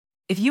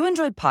If you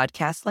enjoyed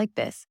podcasts like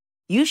this,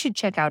 you should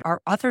check out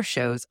our other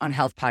shows on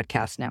Health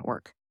Podcast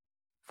Network.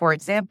 For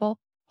example,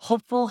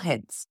 Hopeful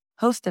Hints,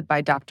 hosted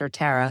by Dr.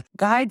 Tara,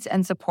 guides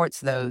and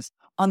supports those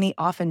on the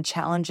often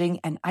challenging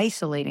and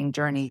isolating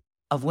journey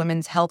of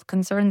women's health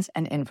concerns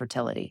and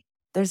infertility.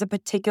 There's a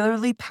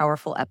particularly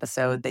powerful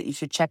episode that you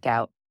should check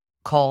out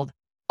called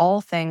All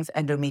Things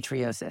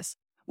Endometriosis,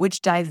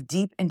 which dives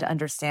deep into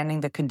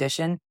understanding the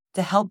condition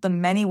to help the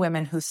many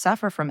women who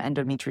suffer from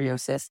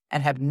endometriosis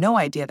and have no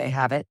idea they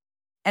have it,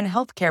 and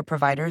healthcare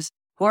providers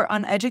who are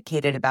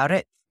uneducated about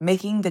it,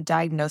 making the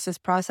diagnosis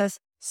process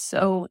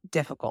so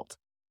difficult.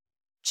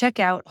 Check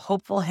out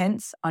Hopeful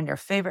Hints on your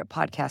favorite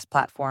podcast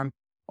platform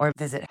or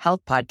visit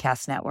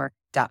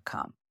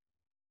healthpodcastnetwork.com.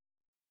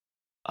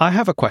 I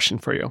have a question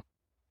for you.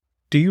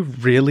 Do you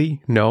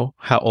really know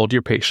how old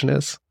your patient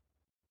is?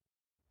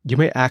 You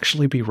may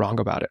actually be wrong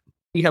about it.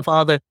 You have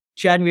all the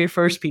January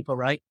 1st people,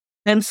 right?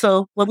 And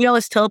so what we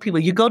always tell people,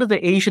 you go to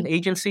the Asian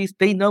agencies,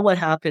 they know what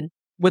happened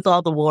with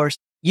all the wars.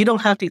 You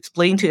don't have to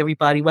explain to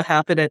everybody what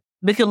happened and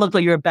make it look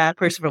like you're a bad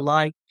person for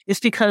lying.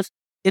 It's because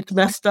it's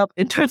messed up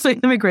in terms of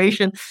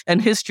immigration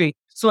and history.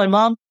 So my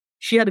mom,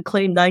 she had to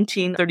claim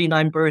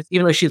 1939 birth,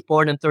 even though she was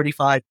born in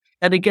 35.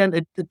 And again,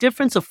 the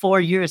difference of 4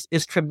 years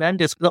is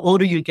tremendous the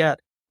older you get.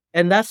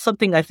 And that's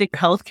something I think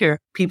healthcare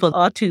people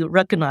ought to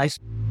recognize.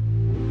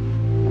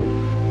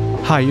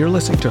 Hi, you're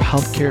listening to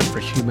Healthcare for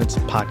Humans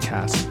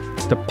podcast,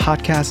 the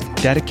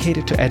podcast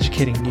dedicated to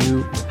educating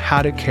you on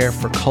how to care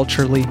for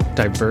culturally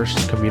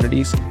diverse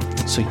communities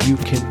so you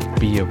can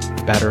be a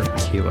better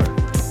healer.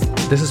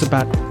 This is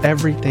about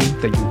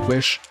everything that you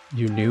wish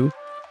you knew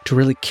to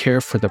really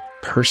care for the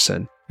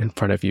person in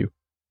front of you,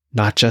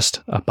 not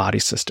just a body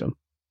system.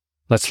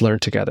 Let's learn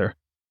together.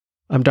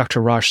 I'm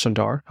Dr. Raj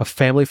Sundar, a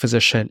family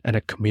physician and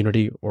a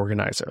community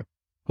organizer.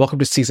 Welcome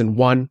to Season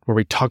 1, where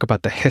we talk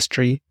about the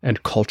history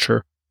and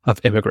culture of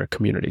immigrant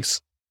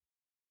communities.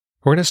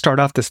 We're going to start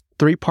off this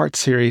 3-part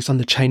series on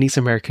the Chinese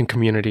American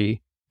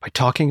community by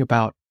talking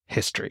about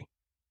history.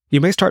 You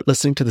may start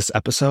listening to this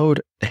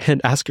episode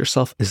and ask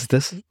yourself, is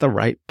this the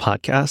right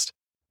podcast?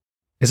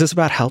 Is this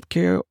about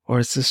healthcare or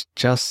is this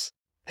just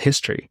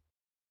history?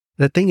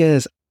 The thing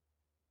is,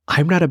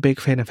 I'm not a big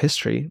fan of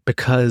history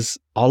because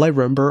all I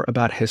remember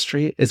about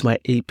history is my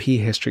AP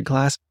history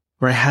class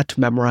where I had to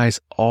memorize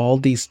all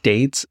these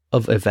dates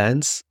of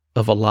events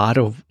of a lot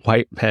of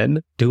white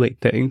men doing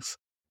things.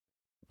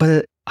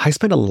 But I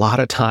spend a lot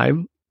of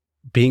time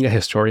being a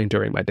historian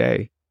during my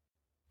day.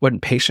 When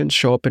patients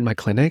show up in my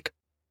clinic,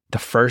 the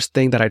first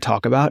thing that I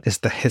talk about is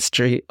the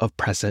history of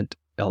present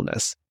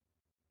illness.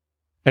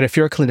 And if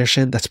you're a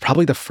clinician, that's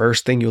probably the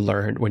first thing you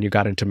learned when you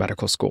got into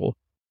medical school.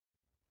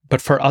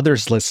 But for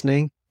others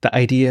listening, the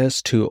idea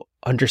is to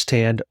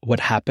understand what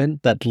happened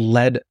that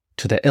led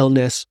to the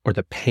illness or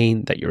the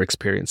pain that you're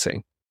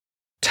experiencing.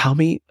 Tell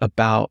me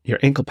about your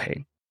ankle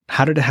pain.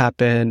 How did it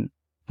happen?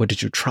 What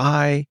did you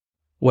try?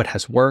 What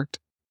has worked?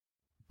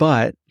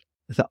 But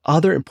the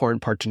other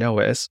important part to know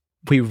is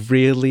we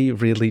really,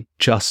 really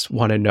just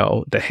want to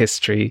know the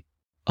history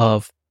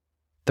of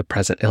the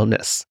present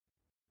illness,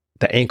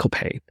 the ankle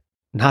pain.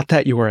 Not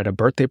that you were at a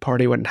birthday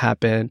party when it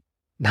happened,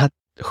 not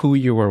who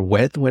you were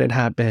with when it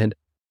happened,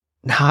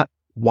 not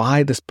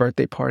why this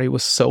birthday party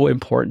was so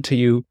important to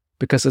you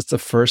because it's the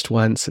first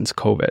one since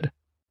COVID.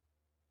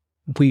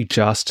 We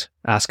just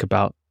ask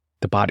about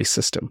the body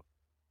system.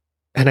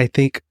 And I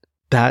think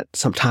that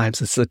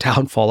sometimes it's the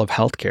downfall of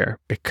healthcare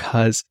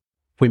because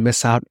we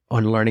miss out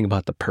on learning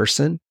about the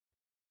person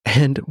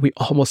and we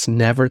almost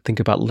never think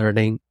about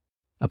learning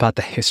about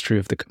the history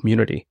of the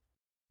community.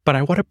 But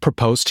I want to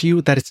propose to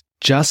you that it's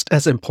just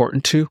as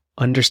important to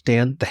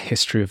understand the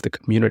history of the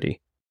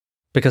community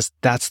because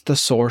that's the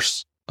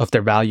source of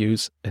their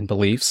values and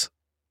beliefs.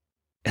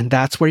 And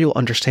that's where you'll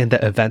understand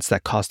the events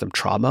that cause them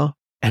trauma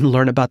and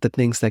learn about the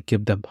things that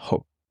give them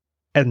hope.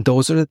 And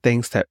those are the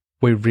things that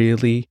we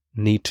really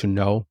need to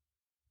know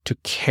to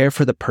care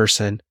for the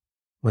person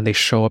when they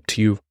show up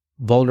to you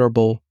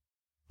vulnerable,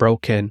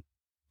 broken,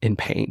 in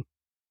pain.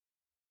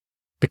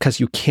 Because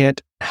you can't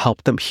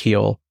help them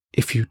heal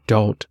if you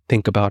don't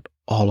think about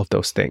all of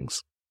those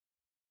things.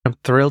 I'm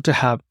thrilled to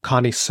have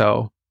Connie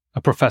So,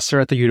 a professor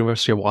at the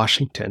University of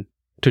Washington,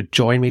 to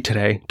join me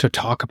today to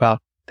talk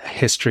about the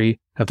history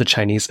of the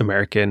Chinese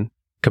American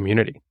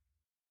community.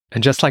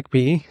 And just like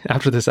me,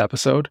 after this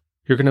episode,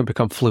 you're going to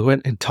become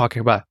fluent in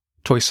talking about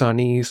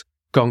Toisanese,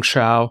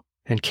 Gongshao,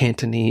 and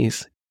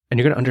Cantonese, and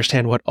you're going to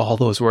understand what all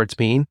those words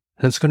mean,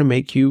 and it's going to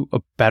make you a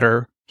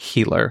better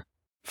healer,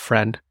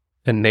 friend,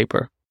 and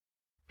neighbor.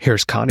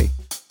 Here's Connie.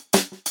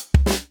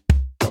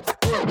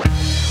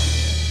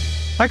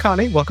 Hi,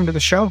 Connie. Welcome to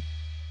the show.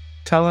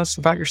 Tell us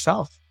about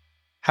yourself.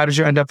 How did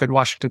you end up in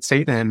Washington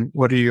State, and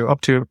what are you up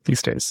to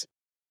these days?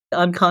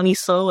 I'm Connie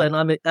So, and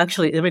I'm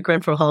actually an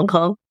immigrant from Hong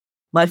Kong.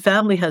 My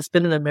family has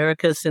been in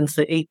America since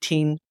the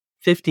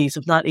 1850s,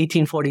 if not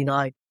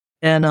 1849.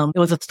 And it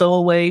was a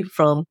stowaway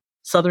from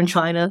southern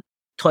China,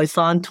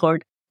 Toisan,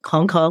 toward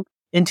Hong Kong,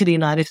 into the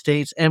United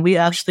States. And we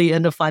actually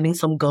ended up finding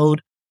some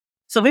gold.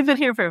 So we've been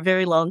here for a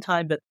very long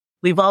time, but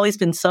we've always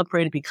been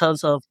separated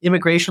because of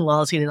immigration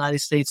laws in the United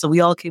States. So we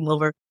all came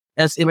over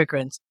as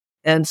immigrants.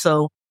 And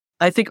so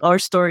I think our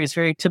story is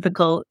very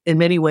typical in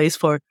many ways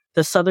for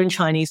the Southern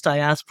Chinese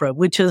diaspora,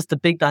 which is the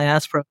big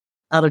diaspora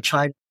out of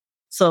China.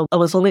 So I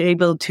was only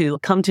able to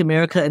come to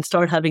America and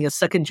start having a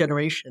second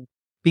generation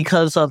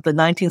because of the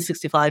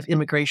 1965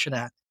 Immigration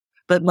Act.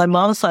 But my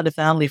mom's side of the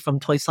family from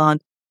Toisan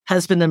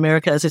has been in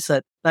America, as I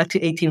said, back to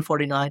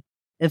 1849.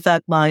 In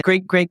fact, my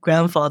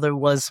great-great-grandfather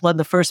was one of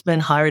the first men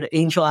hired at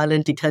Angel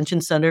Island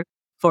Detention Center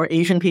for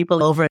Asian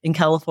people over in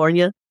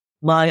California.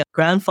 My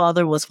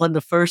grandfather was one of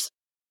the first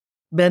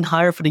men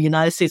hired for the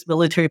United States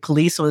Military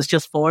Police, so it was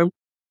just formed.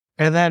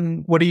 And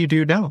then what do you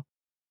do now?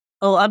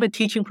 Oh, I'm a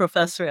teaching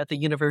professor at the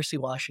University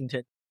of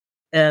Washington.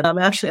 And I'm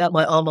actually at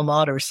my alma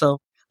mater. So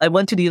I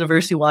went to the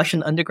University of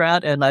Washington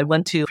undergrad, and I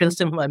went to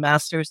Princeton for my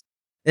master's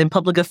in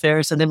public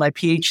affairs, and then my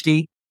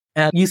PhD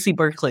at UC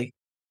Berkeley.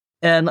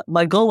 And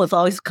my goal was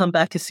always to come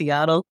back to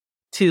Seattle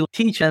to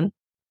teach. And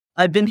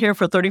I've been here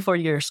for 34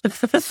 years.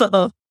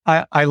 So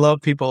I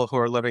love people who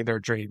are living their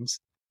dreams.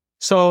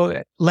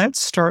 So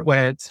let's start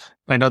with,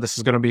 I know this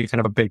is going to be kind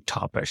of a big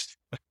topic,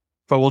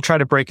 but we'll try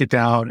to break it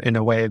down in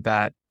a way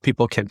that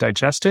people can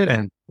digest it.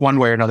 And one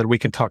way or another, we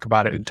can talk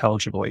about it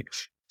intelligibly.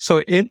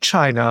 So in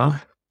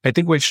China, I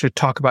think we should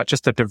talk about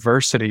just the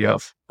diversity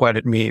of what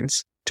it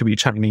means to be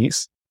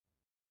Chinese.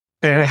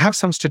 And I have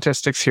some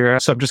statistics here.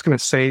 So I'm just going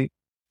to say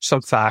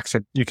some facts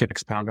and you can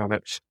expound on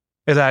it.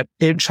 Is that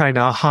in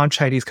China, Han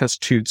Chinese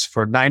constitutes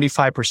for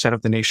 95%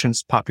 of the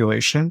nation's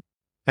population,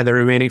 and the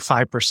remaining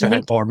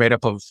 5% are made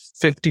up of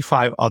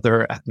 55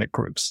 other ethnic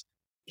groups.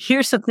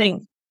 Here's the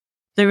thing.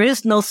 There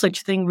is no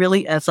such thing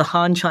really as a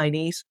Han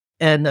Chinese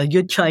and a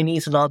Yud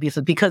Chinese and all these,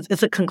 because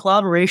it's a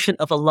conglomeration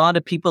of a lot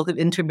of people who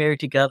intermarry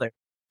together.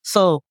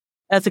 So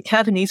as a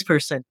Cantonese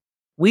person,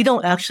 we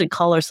don't actually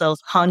call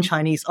ourselves Han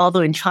Chinese,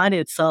 although in China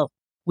itself,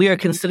 we are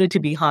considered to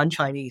be Han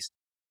Chinese.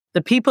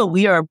 The people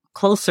we are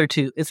closer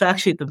to is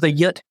actually the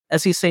Yud,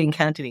 as you say in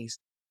Cantonese.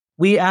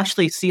 We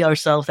actually see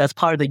ourselves as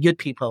part of the Yud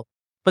people,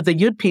 but the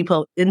Yud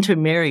people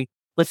intermarry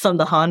with some of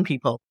the Han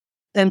people.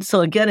 And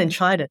so again, in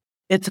China,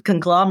 it's a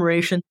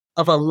conglomeration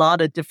of a lot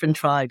of different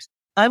tribes.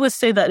 I would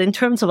say that in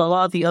terms of a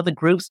lot of the other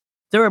groups,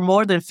 there are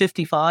more than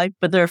 55,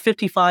 but there are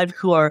 55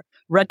 who are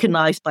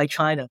recognized by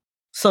China.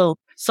 So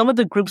some of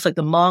the groups like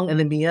the Hmong and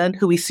the Mian,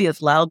 who we see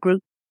as Lao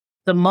group,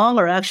 the Hmong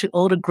are actually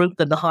older group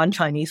than the Han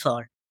Chinese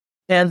are.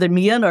 And the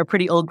Mian are a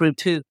pretty old group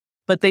too,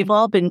 but they've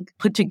all been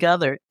put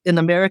together in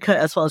America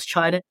as well as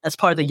China as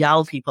part of the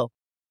Yao people.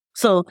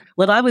 So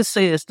what I would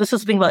say is, this is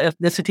the thing about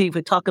ethnicity. If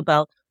we talk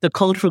about the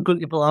cultural group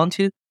you belong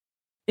to,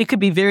 it could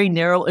be very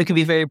narrow, it could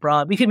be very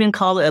broad. We can even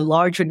call it a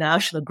larger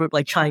national group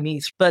like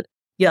Chinese. But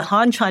yeah,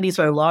 Han Chinese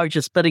are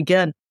largest. But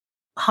again,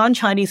 Han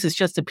Chinese is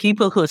just the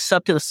people who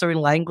accepted a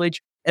certain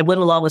language and went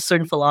along with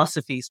certain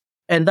philosophies.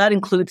 And that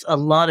includes a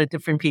lot of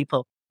different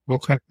people.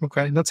 Okay.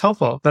 That's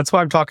helpful. That's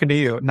why I'm talking to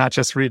you, not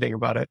just reading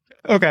about it.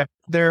 Okay.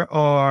 There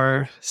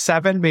are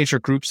 7 major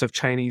groups of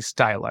Chinese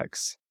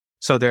dialects.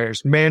 So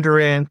there's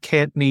Mandarin,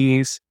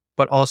 Cantonese,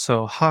 but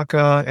also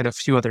Hakka and a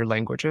few other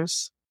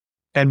languages.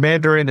 And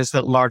Mandarin is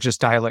the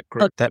largest dialect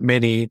group that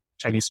many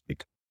Chinese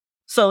speak.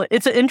 So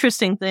it's an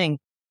interesting thing.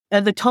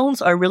 And the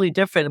tones are really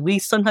different. We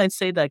sometimes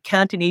say that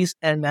Cantonese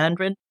and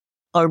Mandarin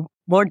are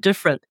more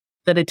different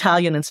than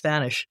Italian and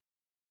Spanish.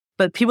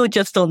 But people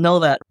just don't know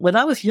that. When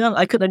I was young,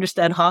 I could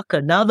understand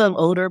Hakka. Now that I'm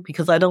older,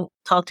 because I don't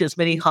talk to as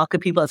many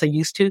Hakka people as I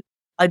used to,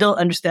 I don't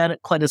understand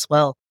it quite as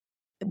well.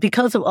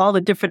 Because of all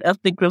the different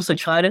ethnic groups in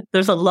China,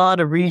 there's a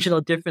lot of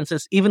regional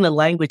differences, even the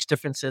language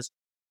differences.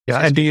 Yeah.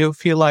 And do you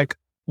feel like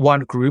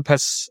one group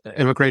has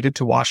immigrated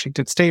to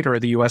Washington State or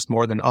the U.S.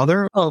 more than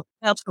other? Oh,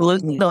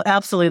 absolutely. No,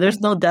 absolutely.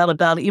 There's no doubt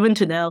about it. Even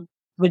to now,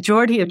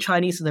 majority of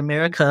Chinese in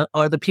America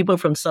are the people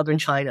from southern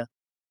China.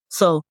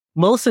 So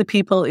most of the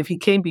people, if you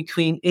came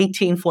between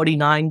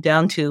 1849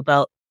 down to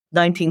about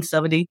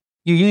 1970,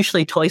 you're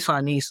usually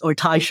Toisanese or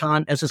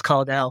Taishan, as it's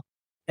called now.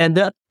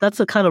 And that's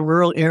a kind of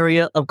rural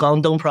area of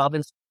Guangdong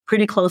province,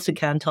 pretty close to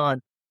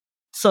Canton.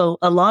 So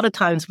a lot of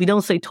times we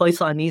don't say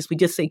Toisanese, we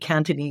just say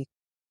Cantonese.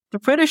 The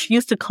British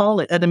used to call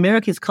it, and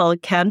Americans call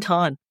it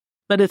Canton,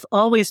 but it's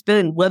always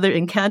been, whether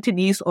in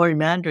Cantonese or in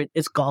Mandarin,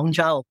 it's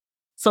Gongzhou.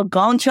 So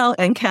Gongzhou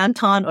and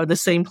Canton are the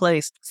same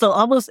place. So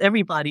almost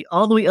everybody,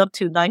 all the way up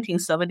to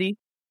 1970,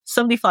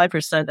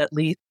 75% at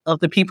least of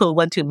the people who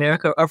went to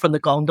America are from the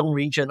Guangdong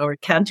region or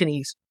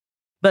Cantonese.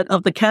 But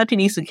of the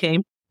Cantonese who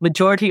came,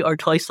 majority are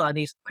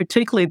Toisanese,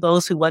 particularly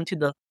those who went to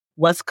the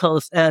West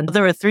Coast. And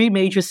there are 3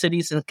 major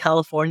cities in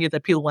California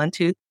that people went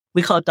to.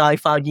 We call it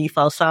Daifao,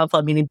 Yifao,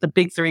 Sanfao, meaning the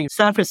big 3.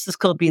 San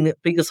Francisco being the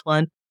biggest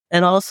one.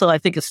 And also, I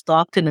think it's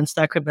Stockton and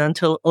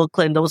Sacramento,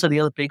 Oakland. Those are the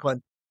other big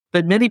ones.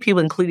 But many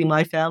people, including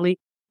my family,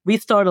 we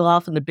started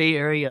off in the Bay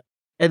Area.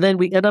 And then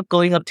we ended up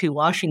going up to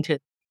Washington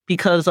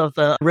because of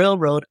the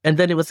railroad. And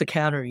then it was the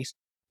canneries.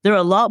 There are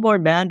a lot more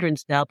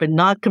Mandarins now, but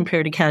not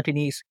compared to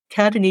Cantonese.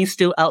 Cantonese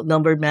still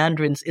outnumber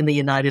Mandarins in the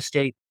United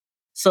States.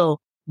 So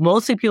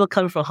mostly people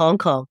coming from Hong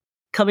Kong,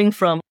 coming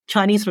from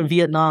Chinese from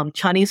Vietnam,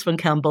 Chinese from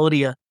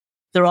Cambodia,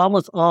 they're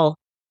almost all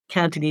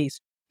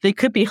Cantonese. They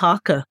could be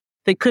Hakka.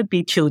 They could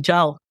be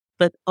Chiujiao.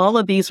 But all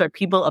of these are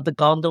people of the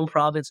Guangdong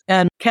province.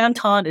 And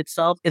Canton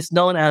itself is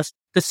known as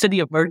the city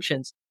of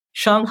merchants.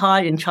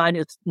 Shanghai in China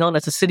is known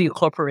as the city of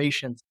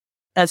corporations.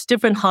 As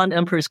different Han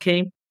emperors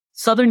came,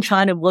 southern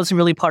China wasn't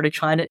really part of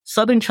China.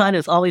 Southern China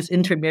is always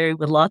intermarried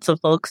with lots of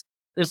folks.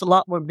 There's a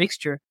lot more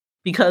mixture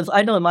because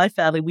I know in my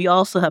family, we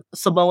also have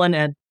Samoan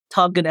and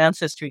Tongan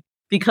ancestry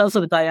because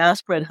of the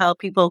diaspora and how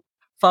people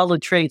follow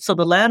trade. So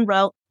the land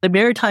route, the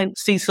maritime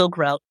sea silk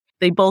route,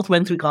 they both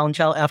went through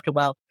Guangzhou after a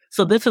while.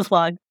 So this is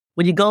why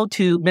when you go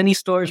to many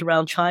stores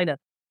around China,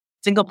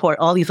 Singapore,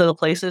 all these other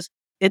places,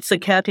 it's the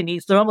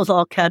Cantonese. They're almost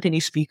all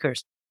Cantonese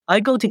speakers. I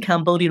go to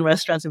Cambodian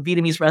restaurants and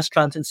Vietnamese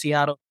restaurants in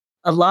Seattle.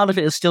 A lot of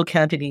it is still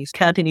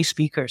Cantonese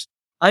speakers.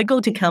 I go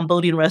to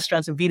Cambodian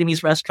restaurants and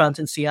Vietnamese restaurants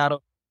in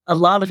Seattle. A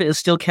lot of it is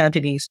still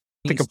Cantonese.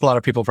 I think a lot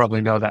of people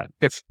probably know that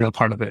if you're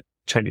part of the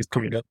Chinese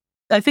community.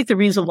 I think the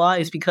reason why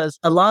is because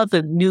a lot of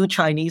the new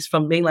Chinese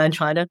from mainland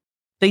China,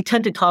 they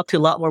tend to talk to a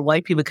lot more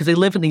white people because they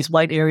live in these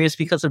white areas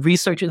because of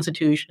research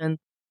institutions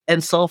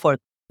and so forth.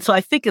 So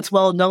I think it's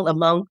well known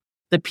among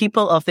the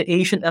people of the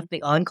Asian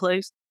ethnic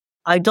enclaves.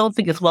 I don't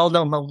think it's well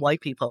known among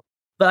white people.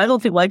 But I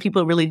don't think white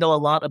people really know a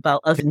lot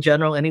about us in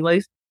general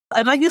anyways.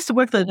 And I used to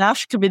work the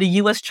National Committee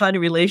U.S.-China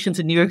Relations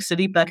in New York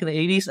City back in the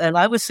 80s, and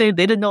I would say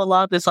they didn't know a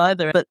lot of this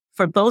either. But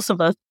for those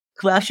of us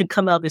who actually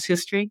come out of this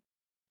history,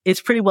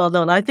 it's pretty well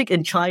known. I think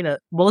in China,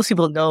 most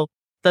people know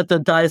that the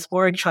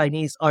diasporic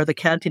Chinese are the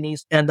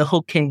Cantonese and the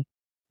Hokkien,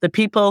 the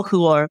people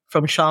who are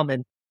from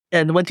Xiamen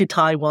and went to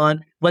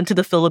Taiwan, went to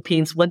the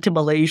Philippines, went to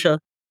Malaysia,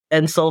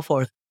 and so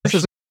forth. This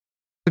is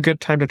a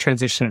good time to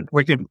transition.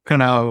 We can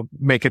kind of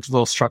make it a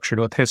little structured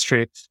with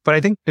history. But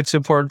I think it's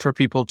important for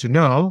people to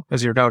know,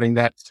 as you're noting,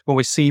 that when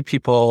we see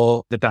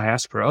people, the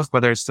diaspora,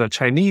 whether it's the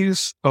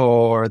Chinese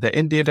or the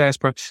Indian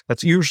diaspora,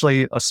 that's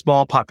usually a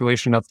small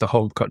population of the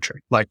home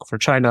country. Like for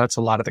China, it's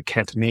a lot of the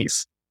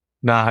Cantonese,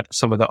 not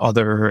some of the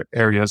other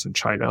areas in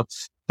China.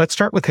 Let's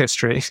start with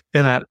history.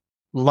 In that,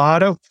 a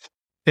lot of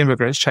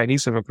immigrants,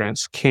 Chinese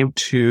immigrants, came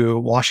to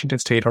Washington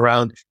State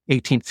around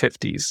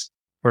 1850s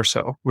or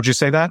so. Would you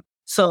say that?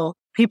 So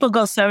people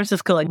go to San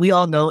Francisco, like we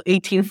all know,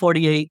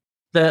 1848,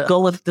 the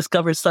gold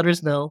discovered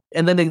Sutter's Mill,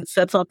 and then it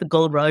sets off the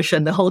gold rush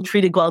and the whole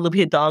Treaty of Guadalupe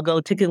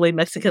Hidalgo, taking away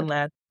Mexican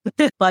land.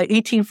 By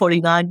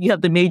 1849, you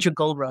have the major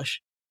gold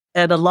rush.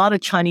 And a lot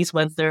of Chinese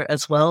went there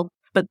as well.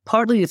 But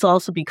partly it's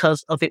also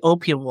because of the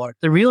Opium War.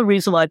 The real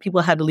reason why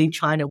people had to leave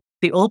China,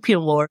 the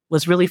Opium War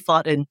was really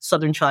fought in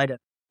southern China.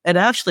 And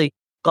actually,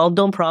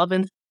 Guangdong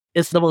province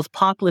is the most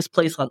populous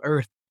place on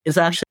earth. It's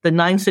actually the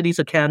 9 cities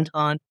of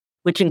Canton,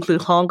 which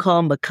include Hong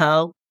Kong,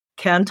 Macau,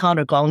 Canton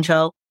or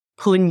Guangzhou,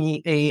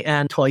 Punyi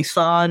and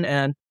Toisan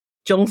and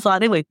Zhongshan.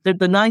 Anyway,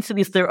 the 9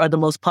 cities there are the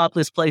most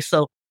populous place.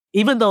 So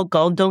even though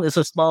Guangdong is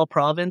a small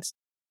province,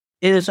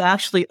 it is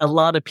actually a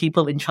lot of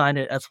people in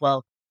China as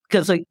well,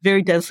 because like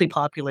very densely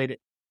populated.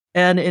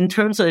 And in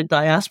terms of the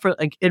diaspora,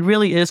 like, it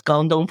really is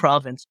Guangdong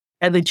province.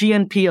 And the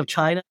GNP of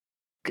China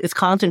is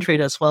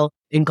concentrated as well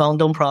in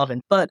Guangdong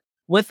province. But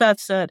with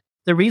that said,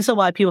 the reason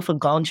why people from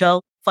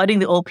Guangzhou fighting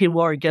the Opium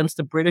War against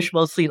the British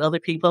mostly and other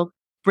people,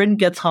 Britain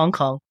gets Hong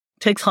Kong,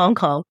 takes Hong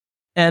Kong,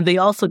 and they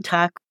also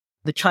tax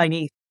the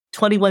Chinese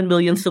 21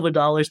 million silver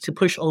dollars to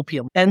push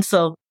opium. And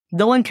so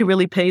no one can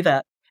really pay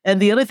that.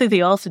 And the other thing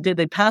they also did,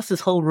 they passed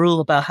this whole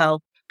rule about how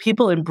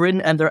people in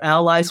Britain and their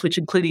allies, which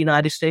include the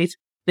United States,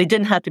 they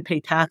didn't have to pay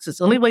taxes.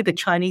 The only way the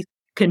Chinese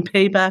can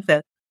pay back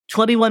that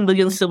 21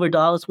 million silver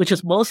dollars, which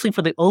is mostly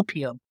for the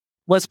opium,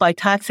 was by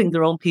taxing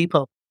their own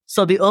people.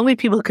 So the only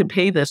people who can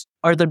pay this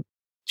are the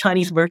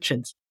Chinese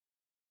merchants.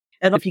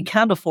 And if you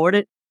can't afford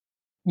it,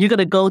 you're going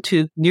to go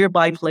to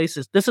nearby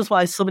places. This is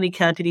why so many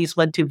Cantonese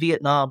went to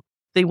Vietnam.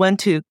 They went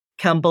to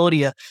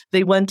Cambodia.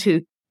 They went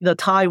to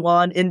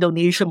Taiwan,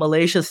 Indonesia,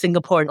 Malaysia,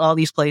 Singapore, and all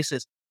these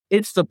places.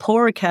 It's the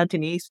poorer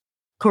Cantonese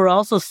who are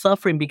also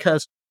suffering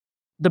because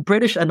the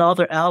British and all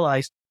their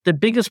allies, the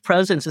biggest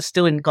presence is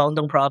still in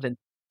Guangdong province.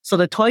 So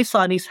the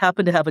Toisanese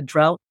happen to have a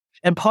drought.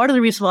 And part of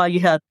the reason why you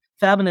had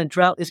famine and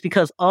drought is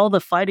because all the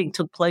fighting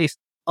took place,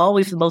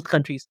 always in most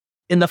countries,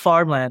 in the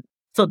farmland.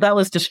 So that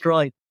was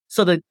destroyed.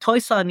 So the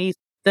Toisanese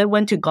then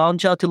went to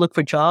Guangzhou to look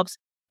for jobs.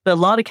 But a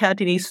lot of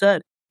Cantonese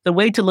said the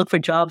way to look for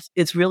jobs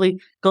is really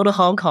go to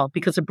Hong Kong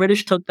because the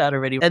British took that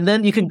already. And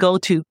then you can go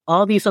to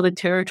all these other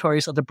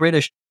territories of the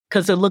British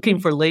because they're looking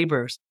for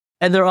laborers.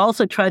 And they're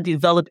also trying to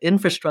develop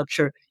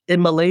infrastructure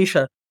in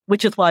Malaysia,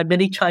 which is why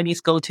many Chinese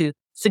go to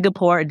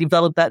Singapore and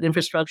develop that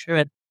infrastructure.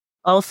 And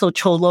also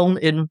Cholong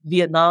in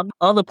Vietnam,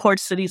 all the port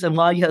cities, and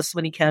why you have so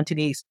many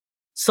Cantonese.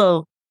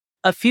 So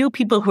a few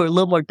people who are a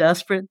little more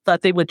desperate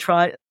thought they would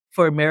try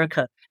for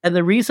America. And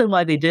the reason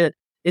why they did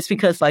is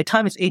because by the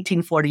time it's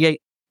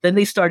 1848, then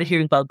they started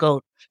hearing about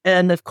gold.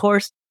 And of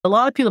course, a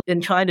lot of people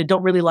in China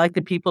don't really like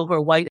the people who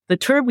are white. The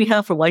term we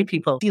have for white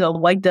people,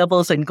 white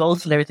devils and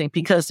ghosts and everything,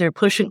 because they're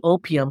pushing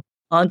opium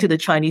onto the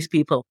Chinese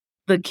people.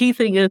 The key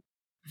thing is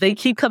they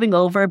keep coming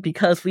over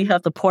because we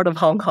have the port of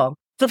Hong Kong.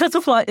 So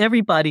that's why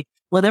everybody,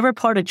 whatever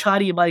part of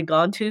China you might have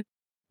gone to,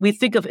 we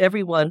think of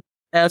everyone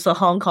as a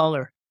Hong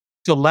Konger.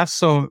 So less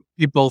so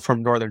people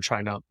from northern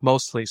China,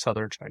 mostly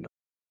southern China.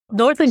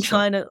 Northern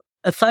China,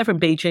 aside from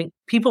Beijing,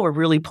 people were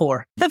really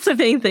poor. That's the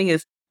main thing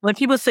is when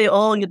people say,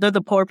 oh, they're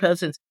the poor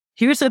peasants.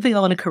 Here's the thing I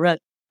want to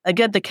correct.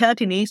 Again, the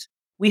Cantonese,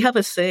 we have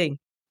a saying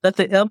that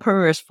the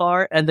emperor is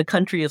far and the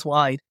country is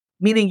wide,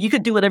 meaning you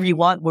could do whatever you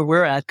want where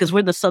we're at because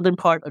we're in the southern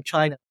part of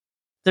China.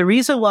 The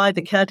reason why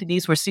the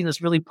Cantonese were seen as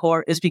really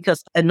poor is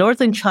because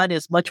northern China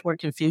is much more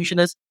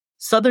Confucianist.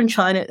 Southern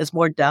China is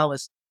more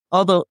Taoist.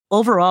 Although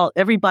overall,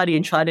 everybody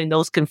in China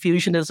knows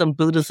Confucianism,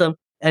 Buddhism,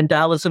 and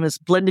Taoism is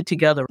blended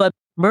together. But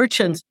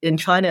merchants in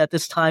China at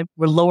this time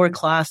were lower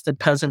class than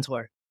peasants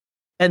were.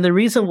 And the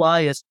reason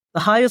why is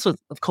the highest was,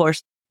 of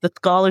course, the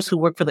scholars who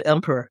worked for the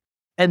emperor.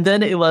 And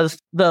then it was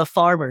the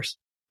farmers.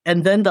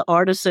 And then the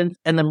artisans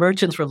and the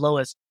merchants were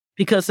lowest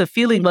because the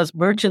feeling was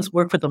merchants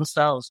work for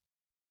themselves.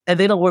 And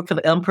they don't work for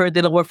the emperor.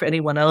 They don't work for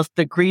anyone else.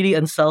 They're greedy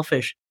and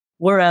selfish.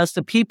 Whereas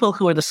the people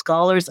who are the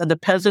scholars and the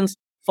peasants,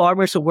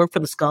 farmers who work for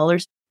the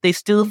scholars, they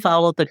still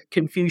follow the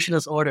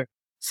Confucianist order.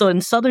 So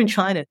in southern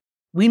China,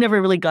 we never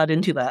really got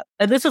into that.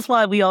 And this is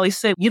why we always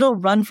say, you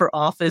don't run for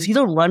office. You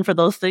don't run for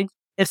those things.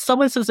 If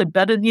someone says they're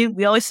better than you,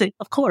 we always say,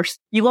 of course,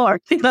 you are.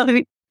 You know what I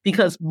mean?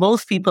 Because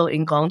most people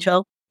in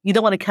Guangzhou, you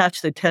don't want to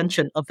catch the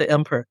attention of the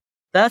emperor.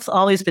 That's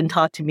always been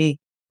taught to me.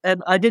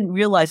 And I didn't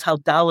realize how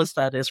Taoist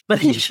that is.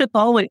 But you should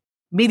always,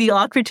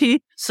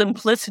 mediocrity,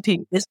 simplicity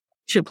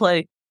should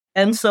play.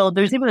 And so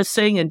there's even a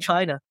saying in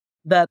China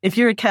that if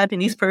you're a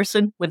Cantonese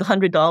person with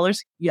 $100,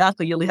 you act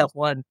like you only have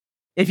one.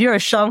 If you're a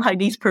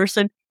Shanghainese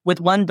person with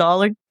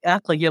 $1, you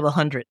act like you have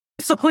 100.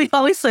 So we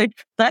always say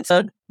that's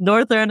a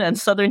northern and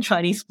southern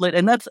Chinese split.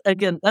 And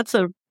that's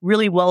a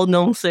really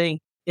well-known saying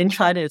in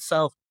China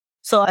itself.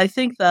 So I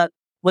think that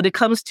when it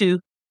comes to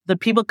the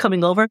people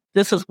coming over,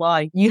 this is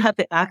why you have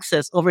the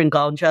access over in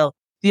Guangzhou.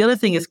 The other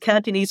thing is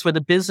Cantonese were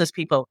the business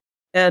people.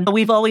 And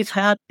we've always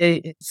had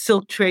a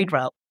silk trade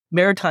route,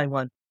 maritime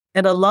one.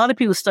 And a lot of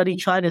people who study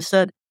China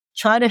said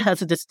China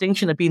has a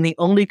distinction of being the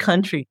only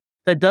country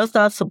that does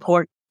not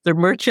support their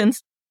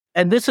merchants.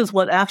 And this is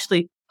what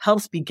actually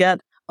helps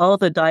beget all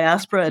the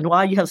diaspora and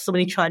why you have so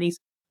many Chinese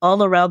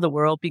all around the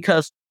world,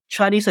 because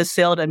Chinese has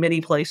sailed at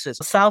many places.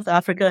 South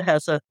Africa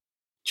has a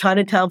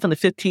Chinatown from the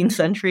 15th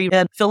century,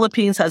 and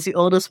Philippines has the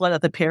oldest one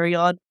at the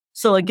Period.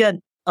 So again,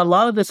 a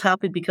lot of this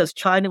happened because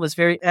China was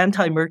very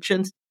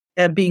anti-merchants,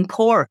 and being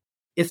poor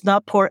is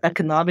not poor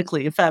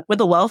economically. In fact, we're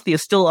the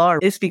wealthiest still are.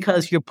 It's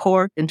because you're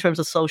poor in terms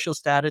of social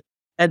status.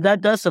 And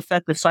that does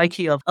affect the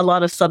psyche of a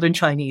lot of Southern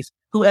Chinese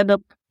who end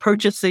up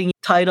purchasing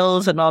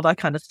titles and all that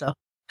kind of stuff.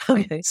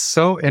 Okay.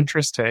 So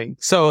interesting.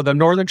 So the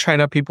northern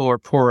China people were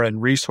poor in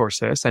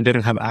resources and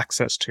didn't have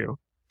access to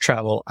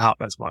travel out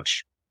as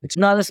much.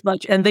 Not as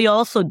much. And they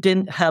also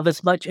didn't have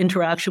as much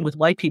interaction with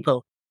white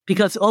people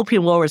because the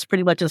Opium War was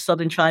pretty much in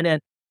southern China.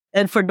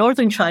 And for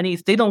northern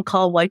Chinese, they don't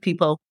call white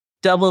people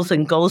devils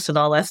and ghosts and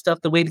all that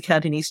stuff the way the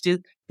Cantonese do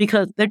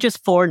because they're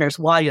just foreigners,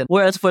 Wyan.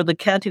 Whereas for the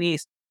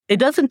Cantonese, it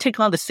doesn't take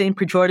on the same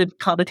pejorative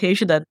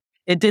connotation that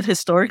it did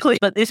historically,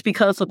 but it's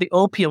because of the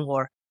Opium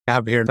War. I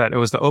have here that it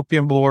was the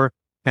Opium War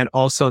and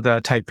also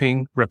the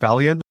Taiping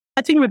Rebellion.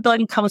 Taiping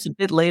Rebellion comes a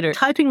bit later.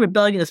 Taiping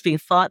Rebellion is being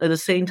fought at the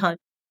same time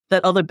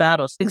that other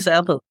battles. For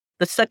example,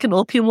 the Second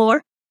Opium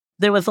War,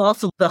 there was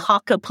also the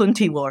Hakka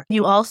Punti War.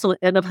 You also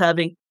end up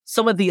having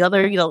some of the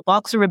other,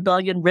 Boxer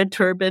Rebellion, Red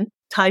Turban,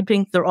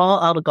 Taiping, they're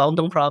all out of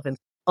Guangdong province,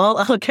 all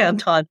out of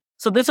Canton.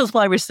 So this is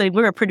why we're saying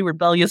we're a pretty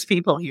rebellious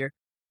people here.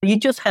 You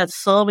just had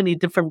so many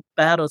different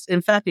battles.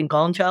 In fact, in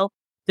Guangzhou,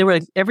 there were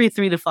every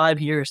 3 to 5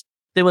 years,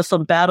 there was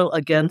some battle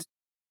against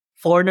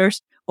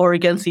foreigners or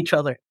against each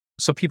other.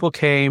 So people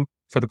came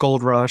for the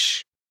gold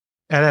rush.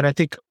 And then I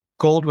think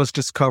gold was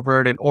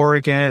discovered in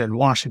Oregon and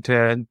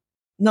Washington.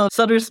 No,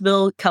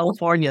 Suttersville,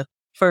 California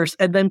first,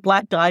 and then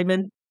Black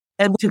Diamond.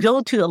 And to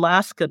go to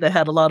Alaska, they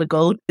had a lot of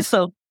gold.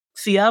 So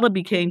Seattle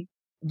became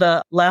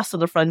the last of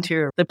the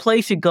frontier, the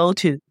place you go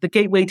to, the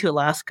gateway to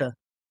Alaska.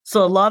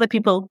 So a lot of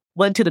people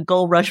went to the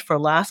gold rush for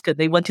Alaska.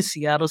 They went to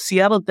Seattle.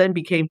 Seattle then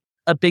became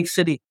a big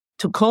city.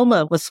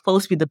 Tacoma was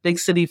supposed to be the big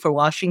city for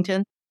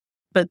Washington,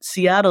 but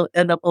Seattle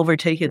ended up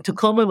overtaking.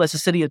 Tacoma was a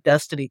city of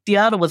destiny.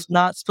 Seattle was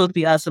not supposed to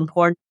be as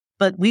important,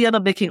 but we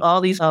ended up making all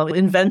these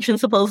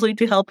inventions supposedly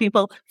to help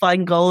people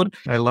find gold.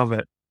 I love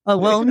it.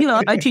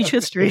 I teach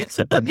history.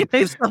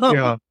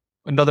 Yeah.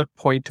 Another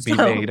point to be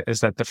made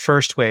is that the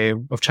first wave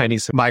of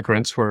Chinese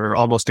migrants were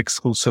almost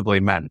exclusively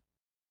men.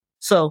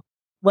 So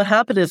what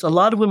happened is a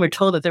lot of women were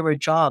told that there were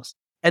jobs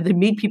and they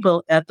meet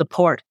people at the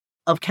port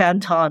of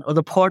Canton or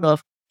the port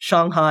of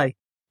Shanghai.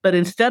 But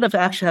instead of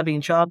actually having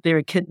a job, they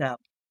were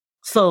kidnapped.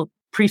 So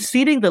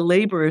preceding the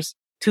laborers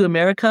to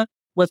America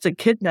was the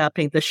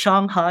kidnapping, the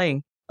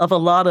Shanghaiing of a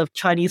lot of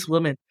Chinese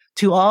women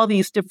to all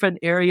these different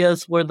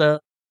areas where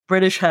the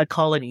British had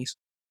colonies.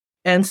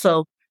 And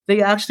so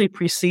they actually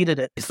preceded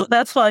it. So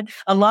that's why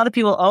a lot of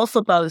people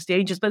also thought it was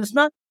dangerous, but it's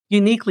not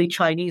uniquely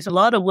Chinese. A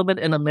lot of women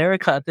in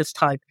America at this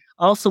time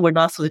also were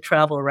not supposed to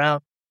travel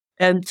around.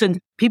 And since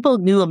people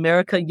knew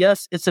America,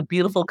 yes, it's a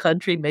beautiful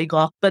country,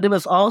 Magog, but it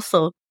was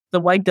also the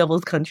white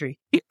devil's country.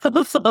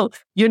 So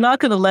you're not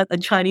going to let a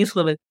Chinese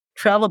woman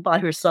traveled by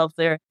herself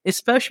there,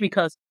 especially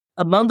because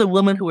among the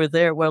women who were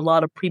there were a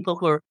lot of people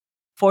who were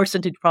forced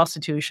into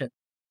prostitution.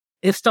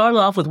 It started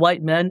off with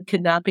white men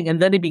kidnapping, and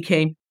then it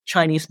became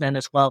Chinese men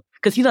as well.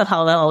 Because you know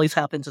how that always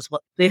happens as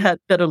well. They had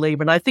better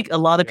labor, and I think a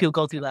lot of people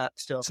go through that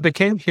still. So they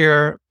came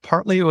here,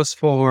 partly it was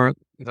for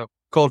the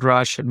gold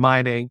rush and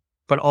mining,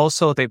 but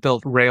also they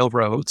built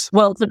railroads.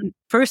 Well,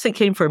 first they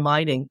came for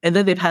mining, and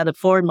then they've had a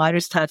foreign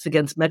miners tax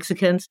against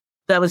Mexicans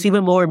that was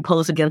even more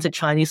imposed against the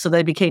Chinese. So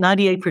they became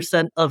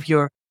 98% of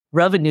your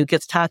revenue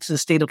gets taxed in the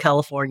state of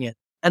California.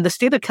 And the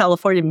state of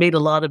California made a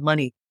lot of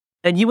money.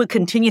 And you would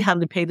continue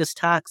having to pay this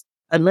tax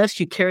unless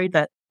you carried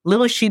that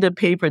little sheet of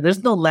paper.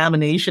 There's no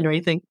lamination or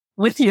anything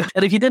with you.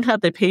 And if you didn't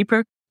have the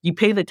paper, you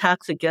pay the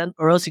tax again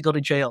or else you go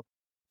to jail.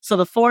 So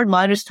the foreign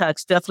miners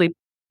tax definitely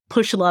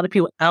pushed a lot of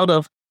people out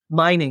of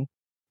mining.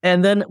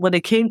 And then when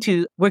it came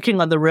to working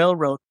on the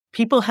railroad,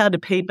 people had to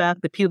pay back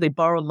the people they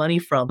borrowed money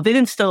from. They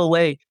didn't stow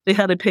away. They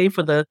had to pay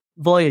for the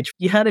voyage.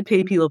 You had to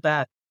pay people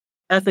back.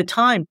 At the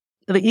time,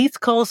 the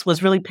East Coast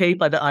was really paid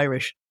by the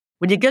Irish.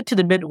 When you get to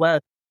the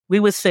Midwest, we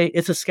would say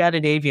it's the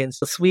Scandinavians.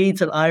 The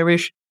Swedes and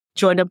Irish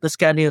joined up the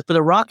Scandinavians. But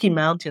the Rocky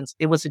Mountains,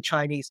 it was the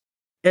Chinese.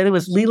 And it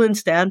was Leland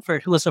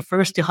Stanford who was the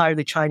first to hire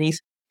the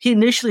Chinese. He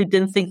initially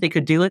didn't think they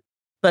could do it,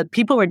 but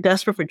people were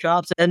desperate for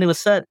jobs. And it was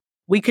said,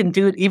 we can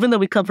do it, even though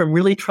we come from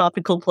really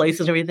tropical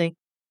places and everything.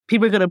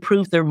 People are going to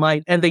prove their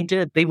might. And they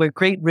did. They were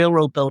great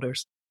railroad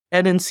builders.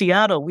 And in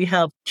Seattle, we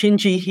have Qin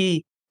Ji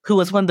He, who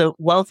was one of the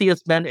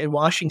wealthiest men in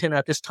Washington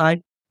at this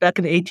time, back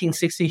in the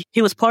 1860s.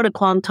 He was part of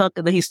Quantuck,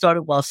 and then he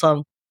started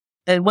Wasung.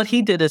 And what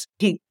he did is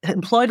he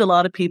employed a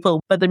lot of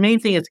people, but the main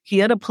thing is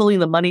he ended up pulling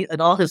the money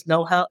and all his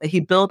know-how, and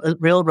he built a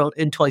railroad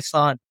in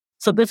Toisan.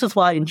 So this is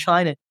why in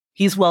China,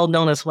 he's well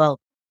known as well.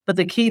 But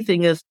the key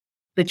thing is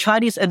the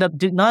Chinese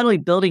ended up not only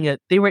building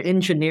it, they were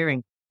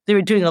engineering. They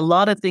were doing a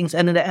lot of things.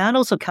 And in the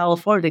annals of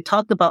California, they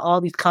talked about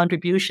all these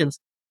contributions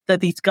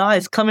that these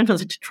guys coming from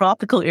such a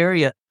tropical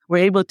area were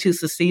able to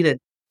succeed in.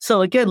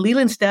 So again,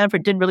 Leland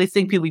Stanford didn't really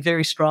think people would be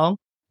very strong,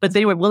 but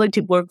they were willing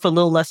to work for a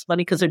little less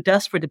money because they're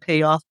desperate to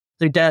pay off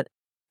their debt.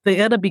 They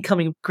ended up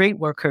becoming great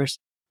workers.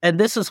 And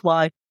this is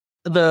why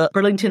the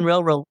Burlington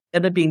Railroad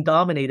ended up being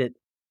dominated.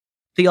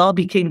 They all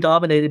became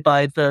dominated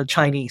by the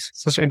Chinese.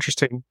 Such an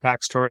interesting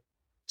backstory.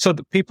 So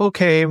the people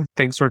came,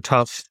 things were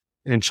tough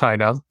in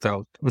China,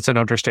 though it was an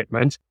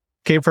understatement,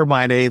 came for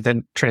mining,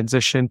 then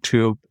transitioned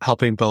to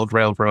helping build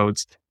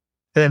railroads.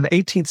 And in the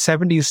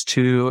 1870s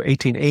to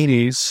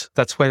 1880s,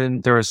 that's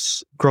when there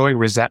was growing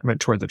resentment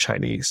toward the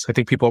Chinese. I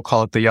think people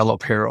call it the Yellow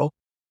Peril,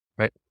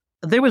 right?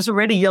 There was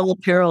already Yellow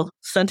Peril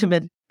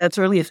sentiment as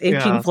early as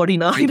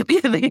 1849.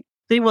 Yeah.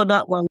 They were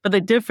not wrong. But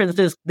the difference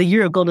is the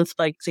year of Golden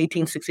Spike is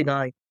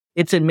 1869.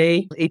 It's in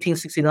May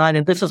 1869.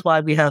 And this is why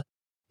we have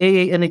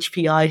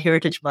AANHPI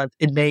Heritage Month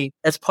in May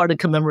as part of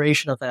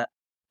commemoration of that.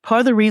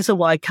 Part of the reason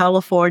why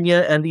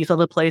California and these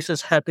other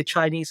places had the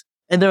Chinese,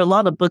 and there are a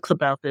lot of books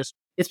about this,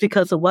 is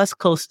because the West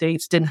Coast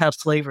states didn't have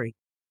slavery.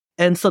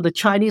 And so the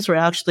Chinese were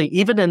actually,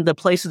 even in the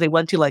places they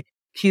went to, like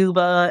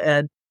Cuba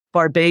and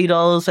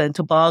Barbados and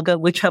Tobago,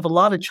 which have a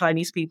lot of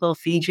Chinese people,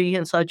 Fiji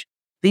and such,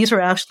 these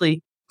are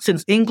actually,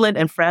 since England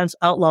and France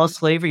outlawed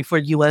slavery for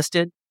the U.S.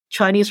 did,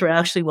 Chinese were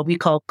actually what we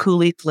call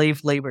coolie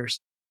slave laborers.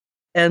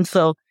 And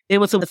so it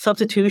was a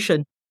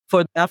substitution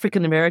for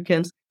African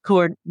Americans who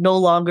are no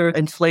longer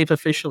enslaved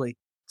officially.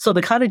 So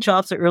the kind of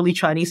jobs that early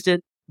Chinese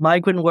did,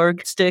 migrant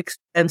work, sticks,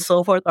 and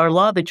so forth, are a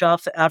lot of the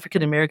jobs that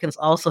African Americans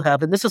also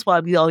have. And this is why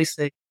we always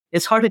say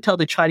it's hard to tell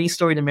the Chinese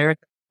story in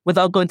America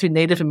without going through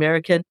Native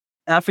American,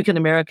 African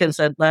Americans,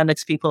 and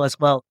Latinx people as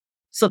well.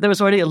 So there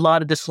was already a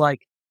lot of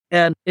dislike.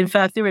 And in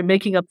fact, they were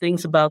making up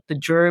things about the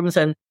germs,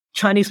 and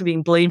Chinese were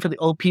being blamed for the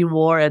Opium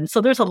War. And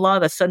so there's a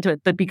lot of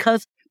sentiment. But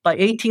because by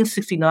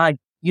 1869,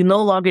 you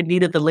no longer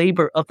needed the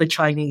labor of the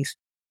Chinese.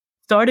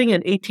 Starting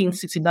in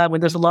 1869,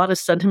 when there's a lot of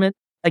sentiment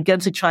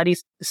against the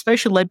Chinese,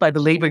 especially led by the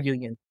labor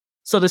union.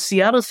 So the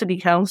Seattle City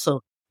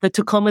Council, the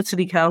Tacoma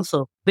City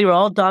Council, they were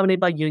all dominated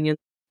by unions.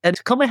 And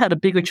Tacoma had a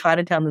bigger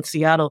Chinatown than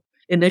Seattle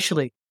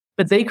initially.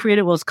 But they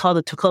created what was called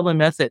the Tacoma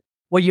Method,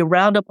 where you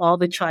round up all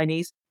the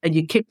Chinese and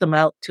you kick them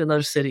out to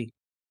another city.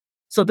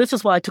 So this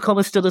is why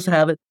Tacoma still doesn't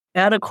have it.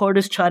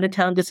 Anacortes,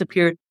 Chinatown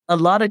disappeared. A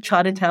lot of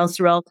Chinatowns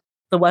throughout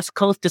the West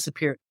Coast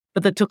disappeared.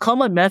 But the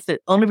Tacoma Method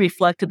only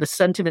reflected the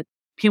sentiment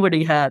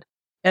puberty had.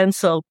 And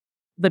so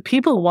the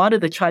people who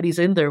wanted the Chinese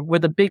in there were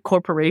the big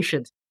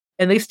corporations.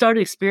 And they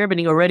started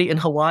experimenting already in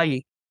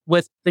Hawaii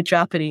with the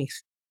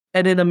Japanese.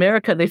 And in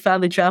America, they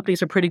found the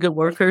Japanese are pretty good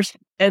workers.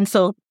 And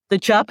so the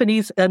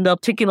Japanese end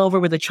up taking over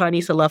where the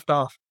Chinese are left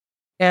off.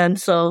 And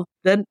so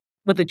then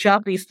with the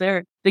Japanese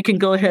there, they can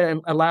go ahead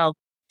and allow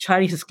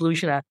Chinese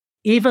Exclusion Act,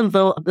 even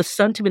though the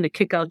sentiment to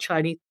kick out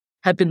Chinese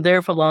had been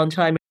there for a long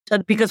time.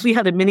 And because we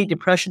had a mini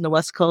depression in the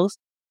West Coast,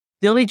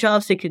 the only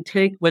jobs they could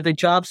take were the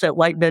jobs that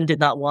white men did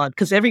not want,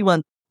 because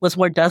everyone was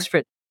more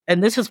desperate.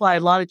 And this is why a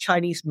lot of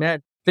Chinese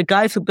men, the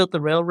guys who built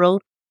the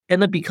railroad,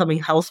 ended up becoming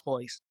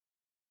houseboys,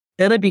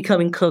 ended up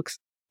becoming cooks.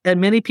 And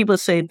many people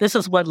say this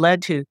is what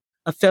led to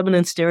a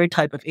feminine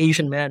stereotype of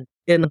Asian men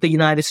in the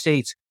United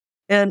States.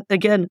 And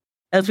again,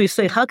 as we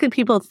say, how can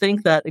people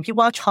think that if you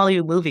watch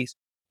Hollywood movies,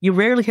 you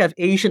rarely have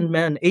Asian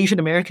men, Asian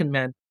American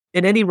men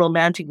in any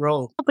romantic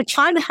role? But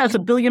China has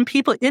 1 billion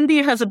people.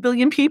 India has 1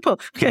 billion people.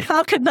 Okay,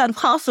 how could that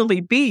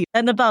possibly be?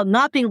 And about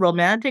not being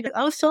romantic,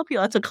 I was telling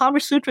people, it's a Kama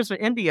Sutras for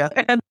India.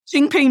 And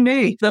Jinping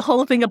Mei, the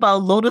whole thing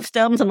about lotus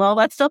stems and all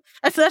that stuff,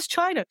 I said, that's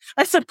China.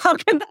 I said, how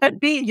can that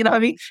be? You know what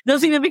I mean? It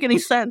doesn't even make any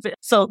sense.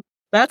 So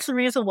that's the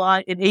reason why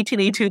in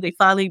 1882, they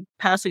finally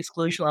passed the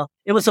exclusion law.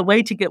 It was a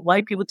way to get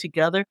white people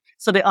together.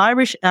 So the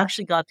Irish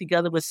actually got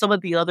together with some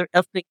of the other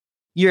ethnic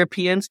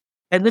Europeans.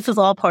 And this is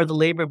all part of the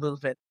labor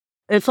movement.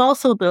 It's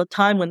also the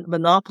time when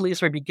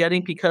monopolies were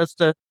beginning because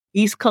the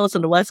East Coast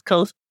and the West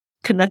Coast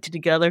connected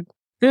together.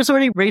 There's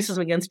already racism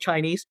against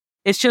Chinese.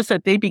 It's just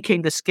that they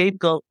became the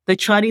scapegoat. The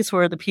Chinese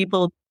were the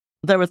people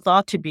that were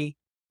thought to be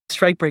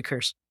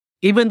strikebreakers,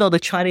 even though the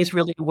Chinese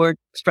really weren't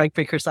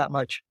strikebreakers that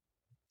much.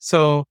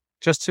 So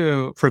just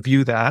to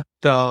review that,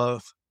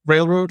 the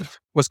railroad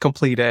was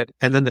completed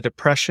and then the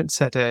Depression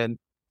set in.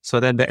 So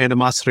then the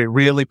animosity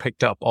really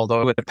picked up,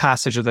 although with the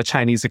passage of the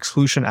Chinese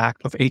Exclusion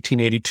Act of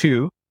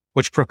 1882,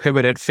 which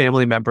prohibited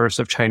family members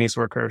of Chinese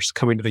workers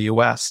coming to the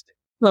U.S.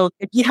 So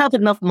if you have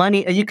enough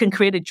money and you can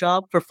create a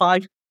job for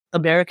 5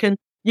 American,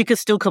 you can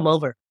still come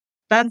over.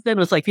 Back then it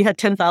was like if you had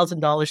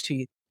 $10,000 to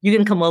you, you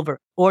can come over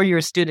or you're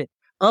a student.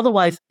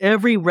 Otherwise,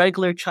 every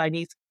regular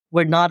Chinese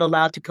were not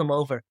allowed to come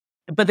over.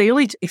 But they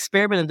only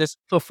experimented this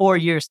for 4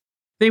 years.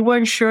 They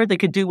weren't sure they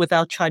could do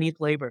without Chinese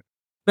labor.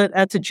 But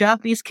as the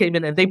Japanese came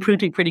in and they proved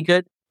to be pretty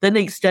good, then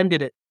they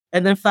extended it.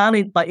 And then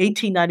finally, by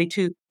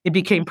 1892, it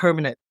became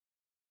permanent.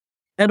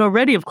 And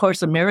already, of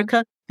course,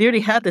 America, they already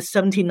had the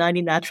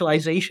 1790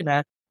 Naturalization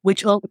Act,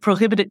 which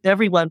prohibited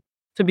everyone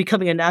from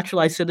becoming a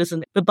naturalized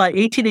citizen. But by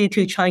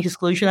 1882 Chinese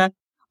Exclusion Act,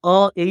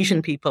 all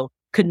Asian people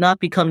could not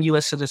become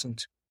U.S.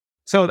 citizens.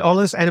 So all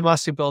this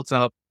animosity builds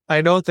up.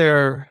 I know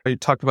you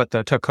talked about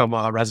the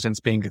Tacoma residents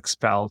being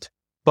expelled,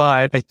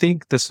 but I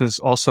think this is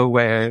also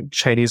where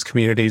Chinese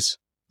communities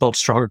built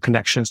stronger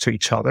connections to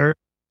each other,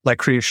 like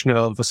creation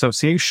of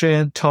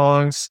association,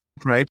 tongues,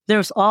 right?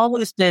 There's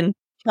always been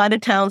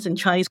Chinatowns and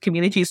Chinese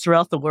communities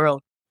throughout the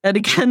world. And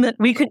again,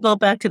 we could go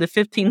back to the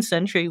 15th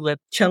century with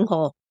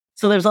Chenghao.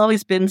 So there's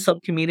always been some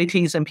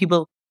communities and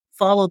people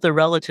followed their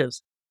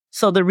relatives.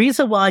 So the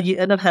reason why you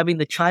end up having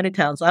the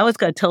Chinatowns, I always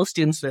got to tell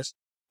students this.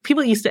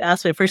 People used to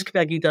ask me, first came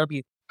back at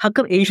UW, how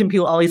come Asian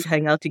people always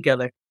hang out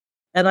together?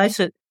 And I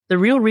said, the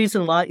real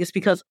reason why is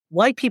because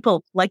white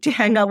people like to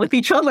hang out with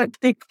each other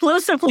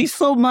exclusively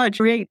so much,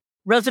 create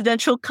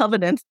residential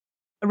covenants,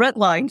 red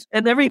lines,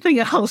 and everything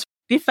else,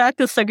 de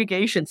facto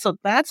segregation. So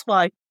that's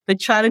why the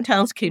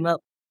Chinatowns came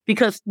up,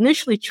 because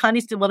initially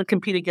Chinese didn't want to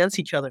compete against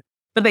each other,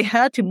 but they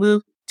had to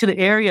move to the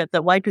area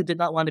that white people did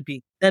not want to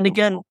be. And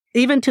again,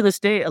 even to this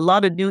day, a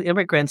lot of new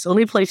immigrants, the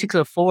only place you can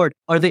afford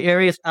are the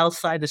areas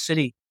outside the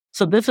city.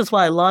 So this is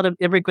why a lot of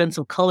immigrants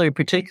of color in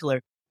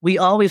particular, we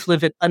always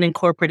live in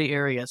unincorporated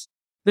areas.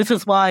 This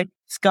is why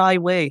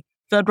Skyway,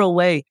 Federal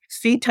Way,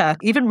 SeaTac,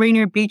 even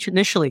Rainier Beach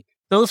initially,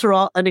 those are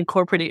all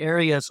unincorporated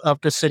areas of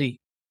the city.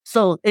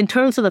 So in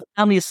terms of the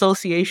family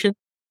association,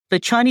 the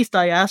Chinese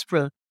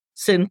diaspora,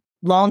 since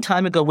long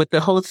time ago with the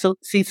whole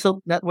Sea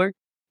Silk network,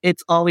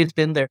 it's always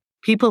been there.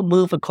 People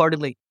move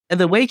accordingly. And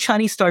the way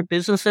Chinese start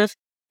businesses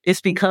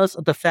is because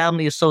of the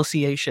family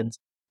associations,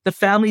 the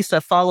families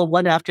that follow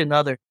one after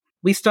another.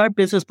 We start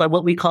business by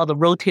what we call the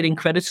rotating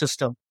credit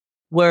system,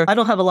 where I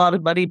don't have a lot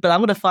of money, but I'm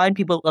going to find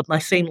people of my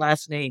same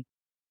last name.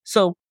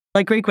 So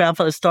my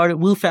great-grandfather started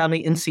Wu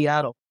family in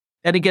Seattle.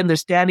 And again,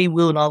 there's Danny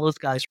Wu and all those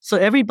guys. So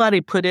everybody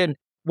put in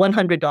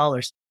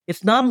 $100.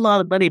 It's not a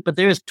lot of money, but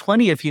there's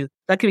 20 of you.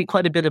 That could be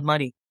quite a bit of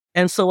money.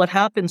 And so what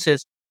happens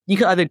is you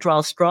can either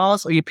draw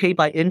straws or you pay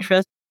by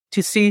interest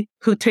to see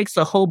who takes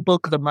the whole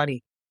bulk of the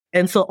money.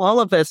 And so all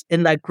of us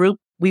in that group,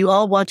 we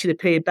all want you to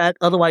pay it back.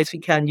 Otherwise, we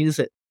can't use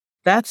it.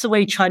 That's the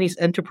way Chinese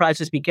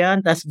enterprises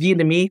began. That's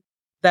Vietnamese.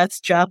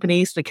 That's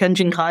Japanese, the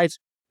Kenjin Kais.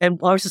 And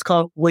ours is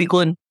called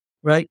Weigun,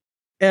 right?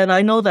 And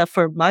I know that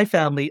for my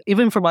family,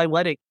 even for my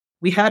wedding,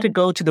 we had to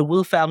go to the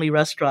Wu family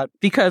restaurant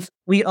because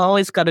we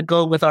always got to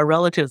go with our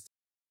relatives.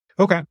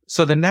 Okay.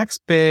 So the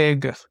next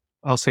big,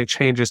 I'll say,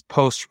 change is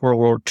post-World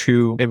War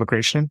II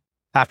immigration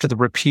after the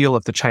repeal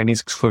of the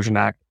Chinese Exclusion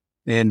Act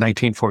in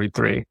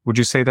 1943. Would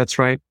you say that's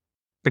right?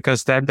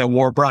 Because then the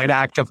War Bride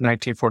Act of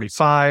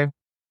 1945.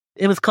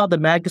 It was called the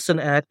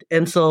Magnuson Act.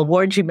 And so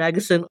Warren G.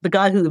 Magnuson, the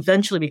guy who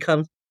eventually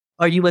becomes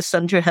our U.S.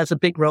 Senator, has a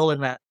big role in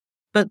that.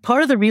 But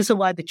part of the reason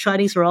why the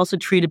Chinese were also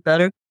treated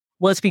better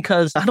was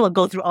because, I don't want to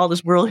go through all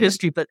this world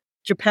history, but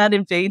Japan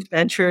invades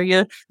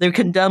Manchuria. They're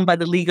condemned by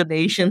the League of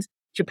Nations.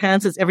 Japan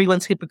says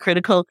everyone's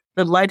hypocritical.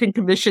 The Lighting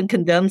Commission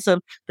condemns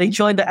them. They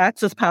joined the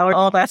Axis power,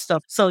 all that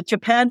stuff. So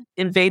Japan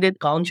invaded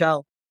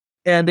Guangzhou.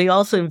 And they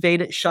also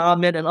invaded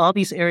Xiamen and all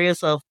these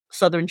areas of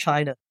southern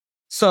China.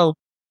 So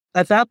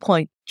at that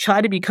point,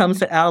 China becomes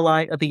the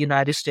ally of the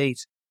United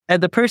States.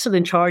 And the person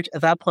in charge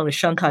at that point was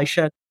Chiang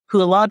Kai-shek,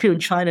 who a lot of people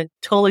in China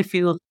totally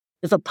feel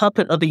is a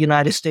puppet of the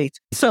United States.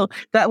 So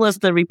that was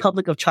the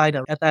Republic of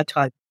China at that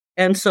time.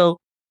 And so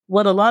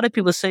what a lot of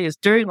people say is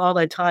during all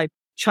that time,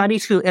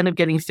 Chinese people end up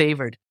getting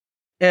favored.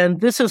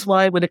 And this is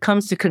why when it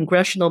comes to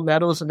congressional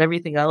medals and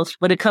everything else,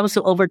 when it comes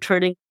to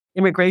overturning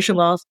immigration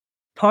laws,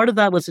 part of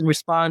that was in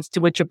response to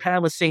what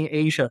Japan was saying in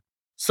Asia.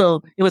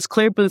 So it was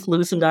Claire Booth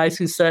Lewis and guys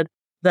who said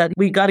that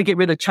we got to get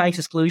rid of Chinese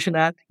Exclusion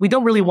Act. We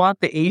don't really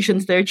want the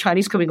Asians there,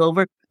 Chinese coming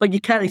over, but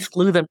you can't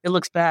exclude them. It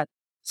looks bad.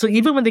 So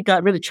even when they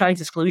got rid of Chinese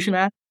Exclusion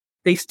Act,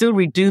 they still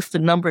reduced the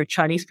number of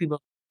Chinese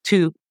people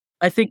to,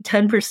 I think,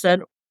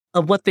 10%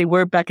 of what they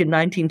were back in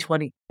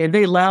 1920. And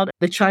they allowed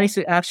the Chinese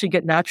to actually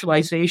get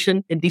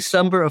naturalization in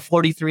December of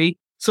 43.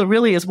 So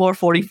really it's more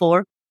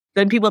 44.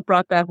 Then people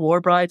brought back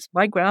war brides.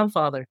 My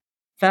grandfather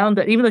found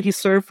that even though he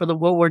served for the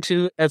World War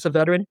II as a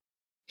veteran,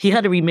 he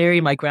had to remarry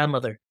my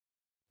grandmother.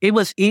 It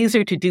was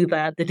easier to do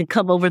that than to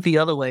come over the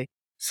other way.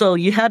 So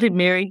you had to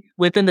marry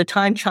within the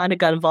time China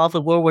got involved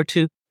with World War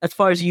II, as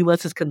far as the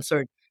U.S. is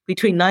concerned,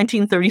 between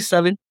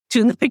 1937 to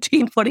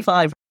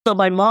 1945. So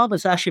my mom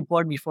was actually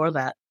born before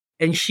that.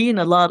 And she and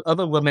a lot of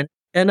other women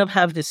end up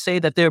having to say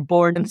that they're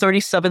born in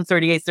 37,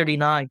 38,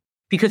 39,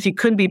 because you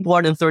couldn't be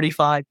born in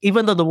 35,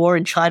 even though the war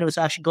in China was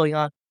actually going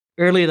on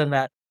earlier than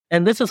that.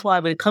 And this is why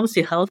when it comes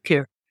to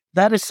healthcare,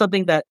 that is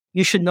something that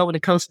you should know when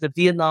it comes to the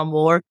Vietnam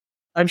War.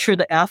 I'm sure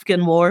the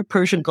Afghan War,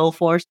 Persian Gulf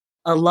Wars,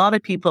 a lot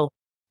of people,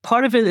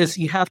 part of it is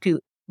you have to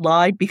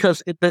lie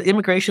because the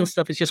immigration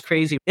stuff is just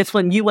crazy. It's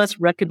when U.S.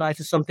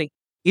 recognizes something,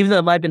 even though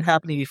it might have been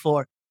happening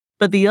before.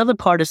 But the other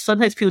part is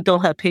sometimes people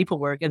don't have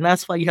paperwork, and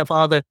that's why you have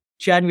all the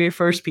January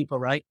 1st people,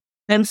 right?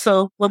 And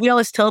so when we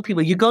always tell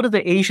people, you go to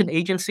the Asian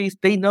agencies,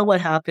 they know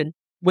what happened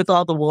with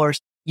all the wars.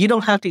 You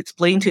don't have to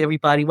explain to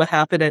everybody what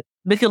happened and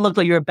make it look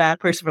like you're a bad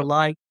person for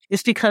lying.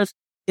 It's because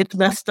it's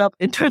messed up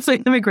in terms of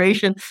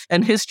immigration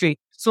and history.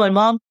 So my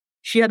mom,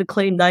 she had to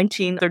claim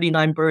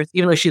 1939 birth,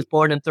 even though she was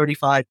born in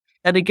 35.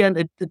 And again,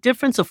 the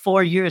difference of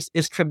 4 years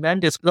is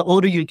tremendous the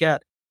older you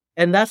get.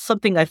 And that's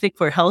something I think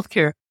for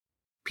healthcare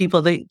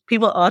people,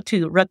 people ought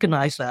to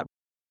recognize that.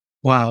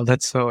 Wow,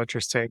 that's so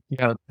interesting.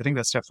 Yeah, I think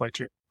that's definitely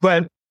true.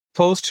 But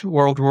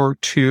post-World War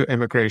II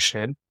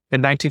immigration,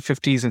 in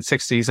 1950s and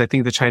 60s, I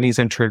think the Chinese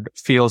entered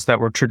fields that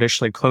were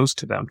traditionally close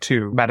to them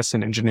too: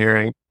 medicine,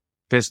 engineering,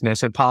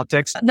 business, and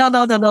politics. No.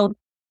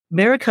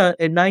 America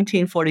in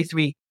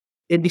 1943,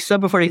 in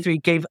December 43,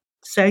 gave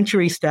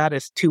sanctuary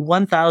status to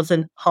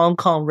 1,000 Hong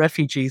Kong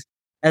refugees,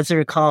 as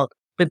they're called.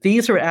 But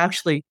these were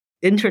actually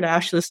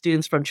international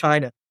students from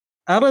China.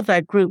 Out of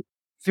that group,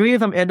 3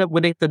 of them end up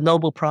winning the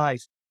Nobel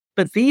Prize.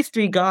 But these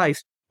 3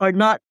 guys are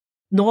not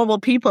normal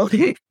people.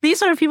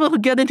 These are people who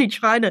get into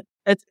China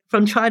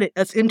from China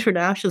as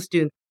international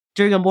students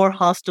during a more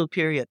hostile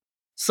period.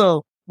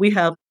 So we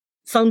have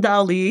Sung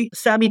Dao Li,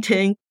 Sammy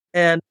Ting,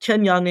 and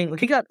Chen Yangning.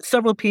 We got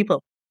several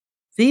people.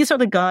 These are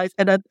the guys.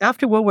 And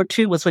after World War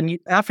II was when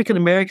African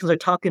Americans are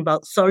talking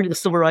about starting the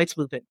civil rights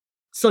movement.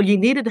 So you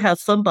needed to have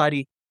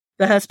somebody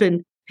that has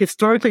been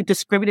historically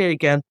discriminated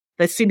against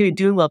that seemed to be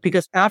doing well,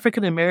 because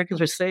African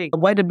Americans are saying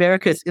white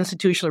America is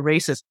institutional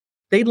racist.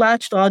 They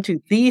latched onto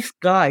these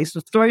guys,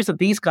 the stories of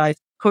these guys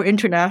who are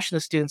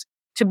international students,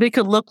 to make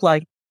it look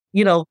like,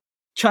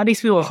 Chinese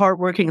people are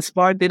hardworking and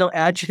smart. They don't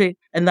agitate,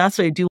 and that's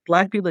what they do.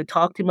 Black people, they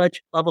talk too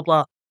much, blah, blah,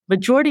 blah.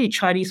 Majority of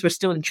Chinese were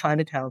still in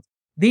Chinatown.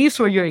 These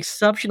were your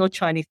exceptional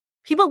Chinese.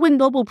 People win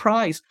Nobel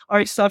Prize are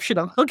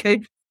exceptional,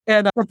 okay?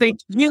 And they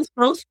use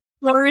those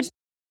words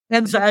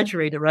and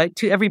exaggerate it, right,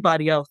 to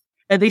everybody else.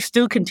 And they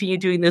still continue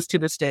doing this to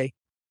this day.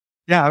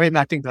 Yeah, I mean,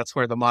 I think that's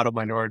where the model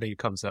minority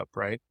comes up,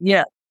 right?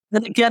 Yeah.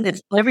 And again,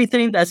 it's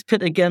everything that's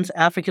put against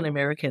African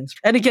Americans.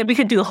 And again, we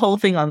could do a whole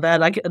thing on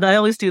that. I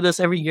always do this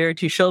every year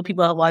to show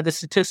people why the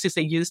statistics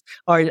they use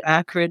are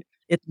inaccurate.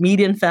 It's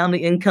median family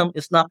income.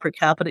 It's not per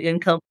capita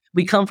income.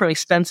 We come from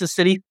expensive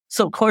cities.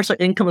 So, of course, our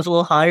income is a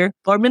little higher.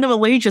 Our minimum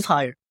wage is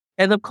higher.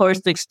 And, of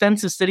course, the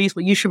expensive cities,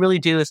 what you should really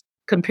do is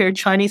compare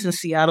Chinese in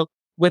Seattle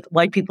with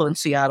white people in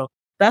Seattle.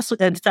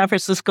 And San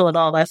Francisco and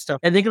all that stuff.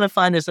 And they're going to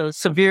find there's a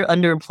severe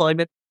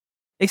underemployment,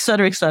 et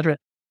cetera, et cetera.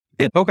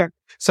 Okay.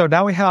 So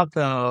now we have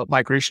the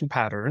migration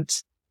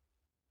patterns.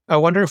 I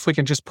wonder if we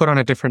can just put on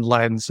a different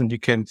lens and you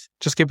can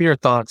just give me your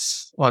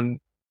thoughts on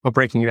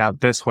breaking it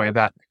out this way,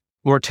 that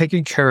we're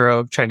taking care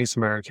of Chinese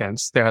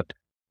Americans, that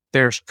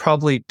there's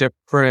probably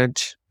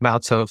different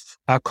amounts of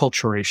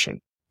acculturation,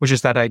 which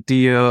is that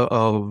idea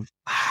of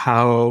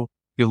how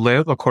you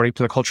live according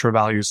to the cultural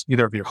values,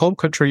 either of your home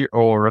country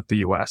or of the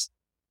U.S.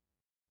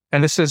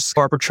 And this is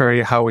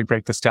arbitrary how we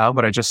break this down,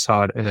 but I just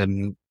saw it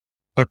in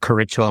a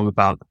curriculum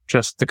about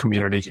just the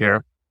community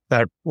here.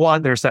 That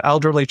one, there's the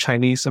elderly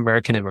Chinese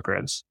American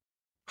immigrants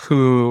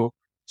who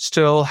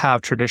still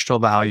have traditional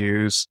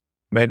values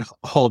and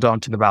hold on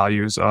to the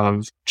values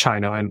of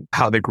China and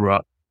how they grew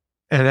up.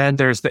 And then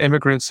there's the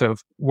immigrants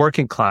of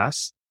working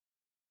class,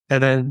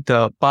 and then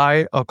the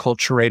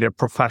bi-acculturated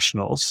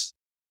professionals,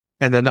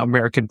 and then the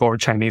American-born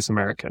Chinese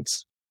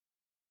Americans.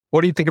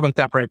 What do you think about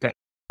that breakdown?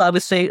 I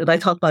would say, and I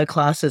talk about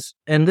classes,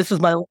 and this is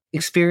my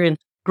experience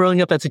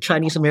growing up as a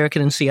Chinese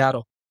American in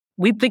Seattle.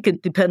 We think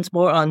it depends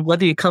more on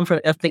whether you come from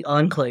ethnic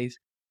enclaves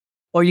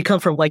or you come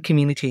from white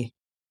community.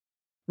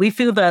 We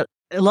feel that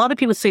a lot of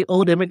people say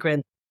old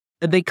immigrant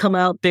and they come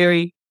out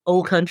very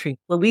old country.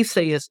 What we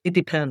say is it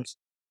depends.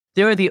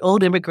 There are the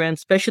old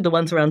immigrants, especially the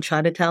ones around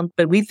Chinatown,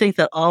 but we think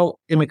that all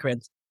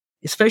immigrants,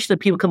 especially the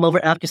people who come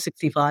over after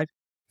 65,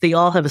 they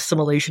all have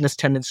assimilationist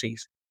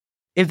tendencies.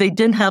 If they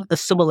didn't have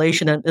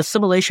assimilation, and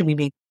assimilation we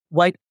mean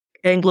white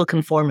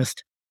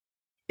Anglo-conformist.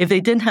 If they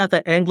didn't have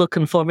that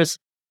Anglo-conformist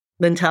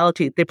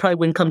mentality, they probably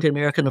wouldn't come to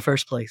America in the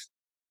first place.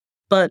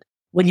 But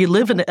when you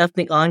live in the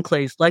ethnic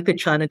enclaves, like the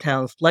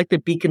Chinatowns, like the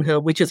Beacon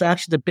Hill, which is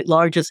actually the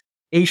largest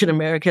Asian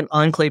American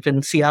enclave in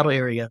the Seattle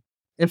area.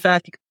 In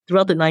fact,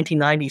 throughout the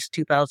 1990s,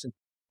 2000,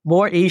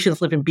 more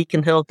Asians live in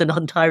Beacon Hill than the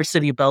entire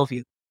city of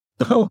Bellevue.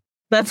 So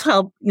that's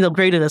how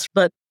great it is.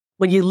 But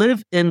when you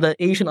live in the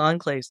Asian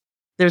enclaves,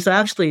 there's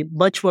actually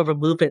much more of a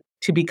movement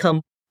to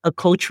become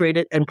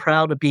acculturated and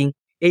proud of being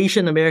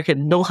Asian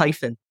American, no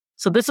hyphen.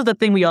 So this is the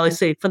thing we always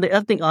say, for the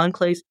ethnic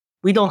enclaves,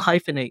 we don't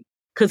hyphenate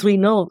because we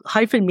know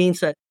hyphen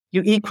means that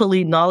you're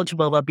equally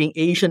knowledgeable about being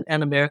Asian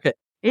and American.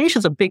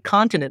 Asia's a big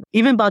continent,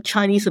 even about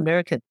Chinese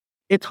American.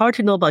 It's hard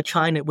to know about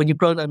China when you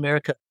grow up in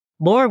America.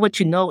 More of what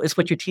you know is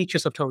what your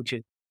teachers have told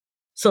you.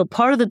 So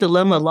part of the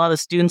dilemma a lot of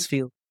students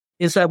feel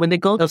is that when they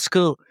go to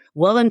school,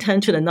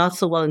 well-intentioned and not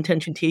so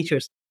well-intentioned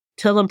teachers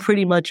tell them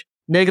pretty much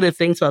negative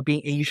things about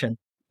being Asian,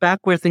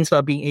 backward things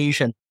about being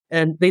Asian,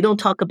 and they don't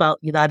talk about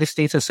the United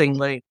States the same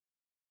way.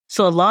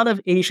 So a lot of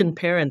Asian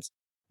parents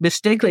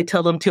mistakenly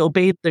tell them to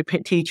obey their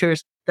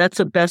teachers. That's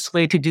the best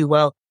way to do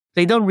well.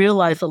 They don't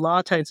realize a lot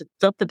of times the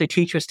stuff that the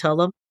teachers tell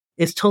them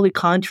is totally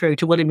contrary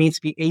to what it means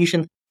to be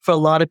Asian for a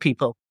lot of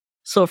people.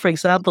 So, for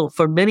example,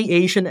 for many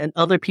Asian and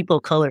other people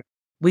of color,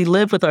 we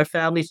live with our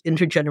families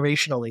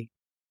intergenerationally.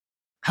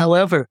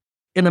 However,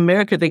 in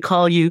America, they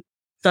call you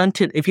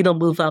stunted if you don't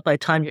move out by the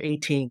time you're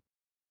 18.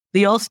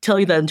 They also tell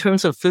you that in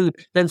terms of food,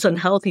 that it's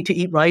unhealthy to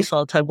eat rice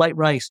all the time, white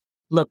rice.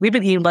 Look, we've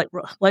been eating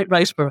white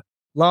rice for a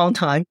long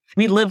time.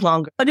 We live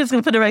longer. I'm just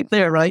going to put it right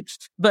there, right?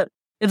 But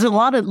there's a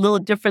lot of little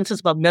differences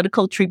about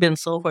medical treatment and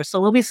so forth. So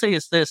what we say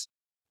is this,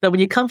 that when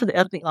you come to the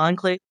ethnic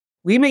enclave,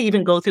 we may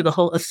even go through the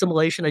whole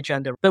assimilation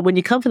agenda. But when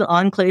you come to the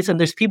enclaves and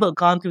there's people who have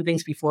gone through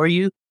things before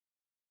you,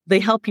 they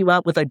help you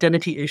out with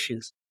identity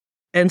issues.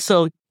 And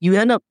so you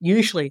end up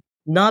usually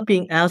not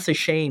being as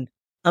ashamed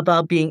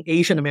about being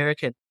Asian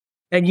American.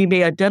 And you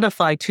may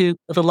identify too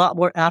with a lot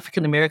more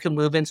African American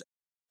movements.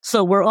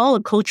 So we're all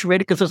acculturated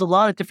because there's a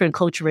lot of different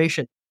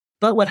acculturation.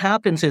 But what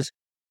happens is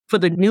for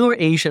the newer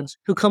Asians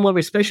who come over,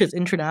 especially as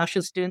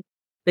international students,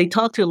 they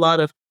talk to a lot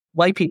of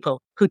white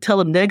people who tell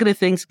them negative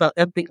things about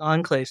ethnic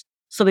enclaves.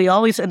 So they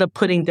always end up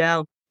putting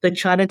down the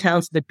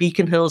Chinatowns, the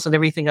Beacon Hills, and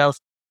everything else.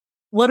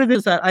 What it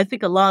is that I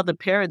think a lot of the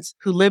parents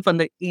who live on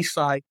the east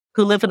side,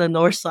 who live on the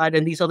north side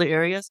and these other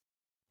areas,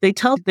 they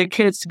tell their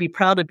kids to be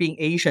proud of being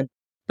Asian,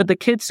 but the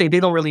kids say they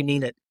don't really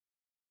mean it.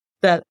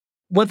 That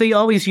what they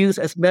always use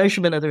as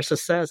measurement of their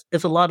success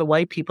is a lot of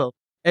white people.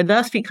 And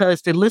that's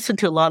because they listen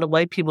to a lot of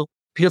white people,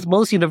 because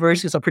most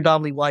universities are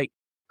predominantly white,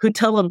 who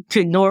tell them to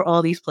ignore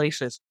all these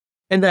places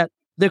and that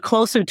they're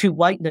closer to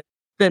whiteness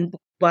than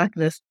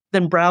blackness,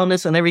 than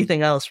brownness and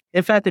everything else.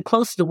 In fact, they're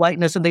closer to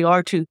whiteness than they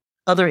are to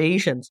other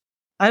Asians.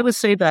 I would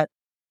say that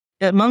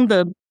among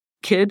the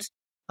kids,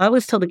 I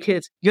always tell the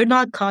kids, you're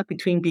not caught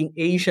between being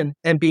Asian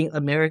and being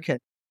American.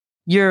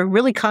 You're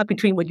really caught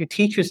between what your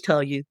teachers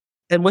tell you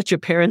and what your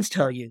parents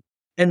tell you.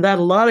 And that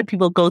a lot of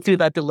people go through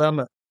that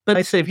dilemma. But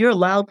I say, if you're a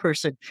loud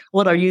person,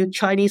 what are you,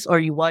 Chinese or are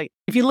you white?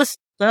 If you listen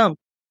to them,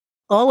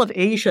 all of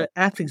Asia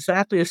acts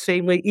exactly the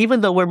same way,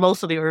 even though we're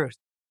most of the earth.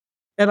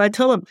 And I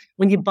tell them,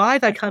 when you buy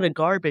that kind of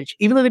garbage,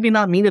 even though they may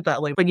not mean it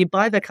that way, when you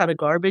buy that kind of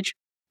garbage,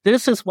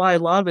 this is why a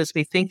lot of us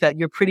may think that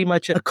you're pretty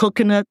much a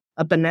coconut,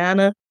 a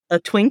banana, a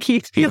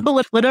twinkie,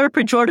 whatever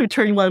pejorative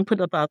term you want to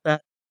put about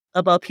that,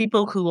 about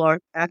people who are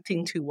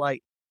acting too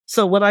white.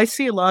 So what I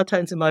see a lot of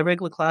times in my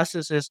regular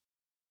classes is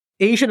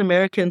Asian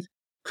Americans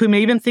who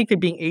may even think they're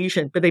being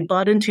Asian, but they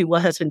bought into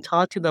what has been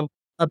taught to them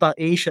about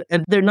Asia,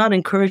 and they're not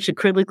encouraged to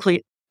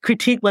critically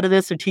critique what it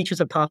is their teachers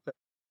have taught them.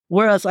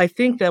 Whereas I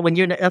think that when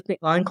you're in an ethnic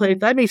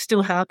enclave, that may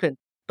still happen,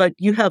 but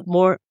you have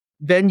more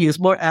venues,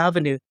 more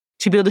avenue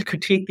to be able to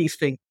critique these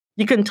things.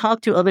 You can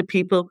talk to other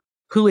people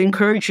who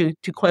encourage you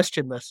to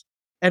question this.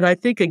 And I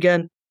think,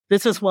 again,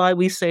 this is why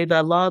we say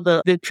that a lot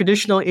of the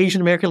traditional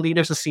Asian American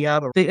leaders of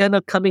Seattle, they end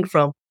up coming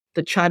from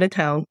the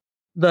Chinatown,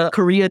 the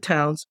Korea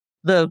towns,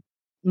 the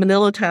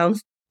Manila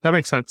towns. That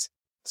makes sense.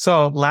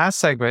 So last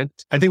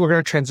segment, I think we're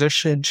going to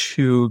transition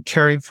to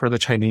caring for the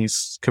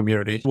Chinese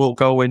community. We'll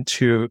go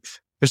into,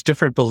 there's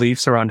different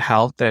beliefs around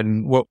health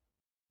and what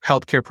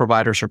healthcare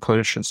providers or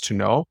clinicians to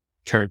know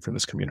caring for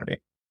this community.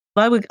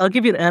 I'll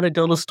give you an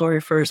anecdotal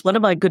story first. One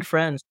of my good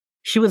friends,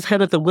 she was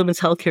head of the Women's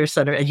Healthcare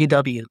Center at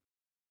UW.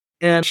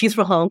 And she's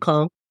from Hong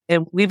Kong,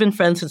 and we've been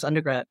friends since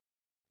undergrad.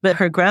 But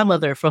her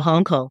grandmother from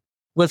Hong Kong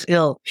was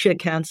ill. She had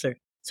cancer.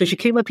 So she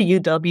came up to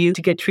UW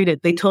to get treated.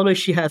 They told her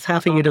she has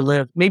half a year to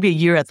live, maybe a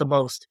year at the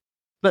most.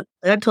 But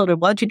I told her,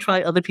 why don't you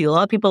try other people? A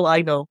lot of people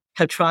I know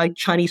have tried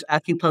Chinese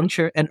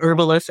acupuncture and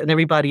herbalists and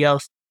everybody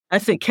else. I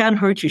said, it can't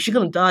hurt you. She's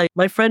going to die.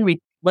 My friend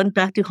went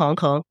back to Hong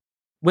Kong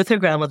with her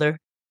grandmother,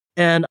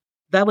 and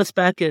that was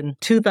back in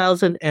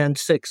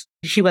 2006.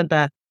 She went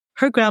back.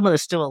 Her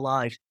grandmother's still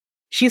alive.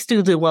 She's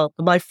still doing well.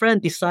 But my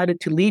friend decided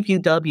to leave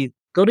UW,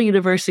 go to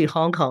University of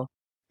Hong Kong,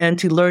 and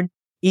to learn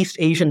East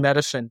Asian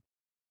medicine.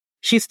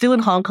 She's still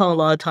in Hong Kong a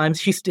lot of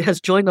times. She has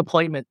joint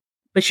appointment,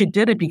 but she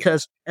did it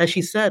because, as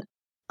she said,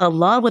 a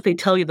lot of what they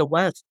tell you in the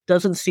West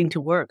doesn't seem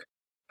to work.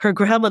 Her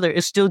grandmother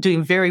is still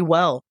doing very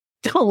well,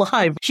 still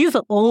alive. She's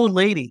an old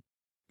lady,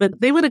 but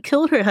they would have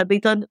killed her had they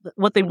done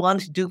what they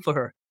wanted to do for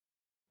her.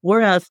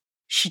 Whereas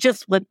she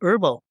just went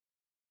herbal,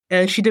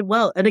 and she did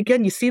well. And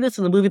again, you see this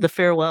in the movie The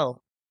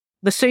Farewell.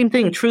 The same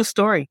thing, true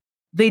story.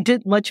 They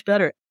did much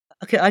better.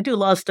 Okay, I do a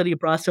lot of study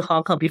abroad to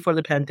Hong Kong before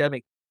the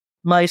pandemic.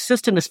 My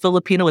assistant is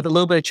Filipino with a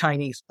little bit of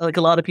Chinese, like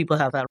a lot of people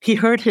have that. He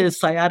hurt his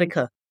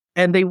sciatica,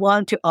 and they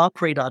wanted to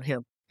operate on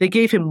him. They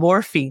gave him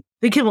morphine.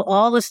 They gave him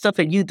all this stuff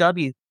at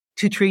UW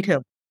to treat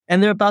him,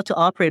 and they're about to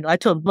operate. I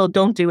told him, no,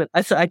 don't do it.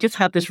 I said, I just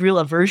have this real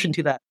aversion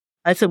to that.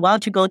 I said, why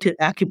don't you go to an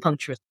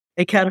acupuncturist?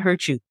 It can't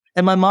hurt you.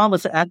 And my mom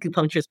was an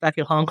acupuncturist back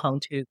in Hong Kong,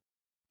 too.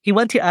 He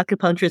went to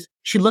acupuncturist.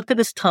 She looked at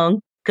his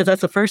tongue, because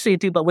that's the first thing you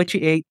do about what you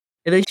ate.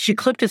 And then she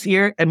clipped his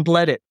ear and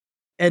bled it.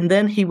 And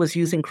then he was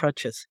using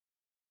crutches.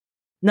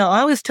 Now, I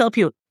always tell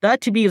people, that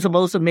to me is the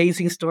most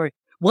amazing story.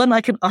 One I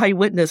can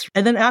eyewitness.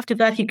 And then after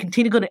that, he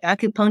continued to go to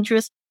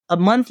acupuncturist. A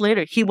month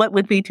later, he went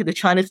with me to the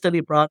China study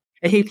abroad,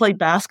 and he played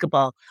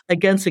basketball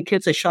against the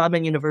kids at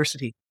Xiamen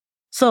University.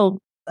 So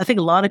I think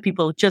a lot of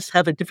people just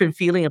have a different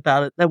feeling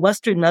about it, that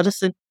Western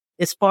medicine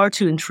is far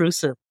too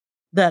intrusive,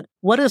 that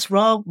what is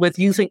wrong with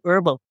using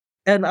herbal?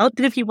 And I'll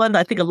give you one that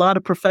I think a lot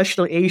of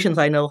professional Asians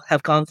I know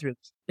have gone through,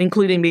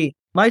 including me,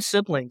 my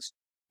siblings,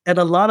 and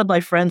a lot of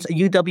my friends at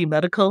UW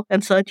Medical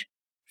and such.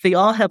 They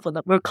all have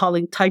what we're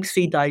calling type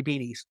C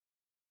diabetes.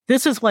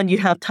 This is when you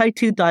have type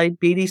 2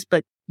 diabetes,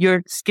 but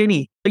you're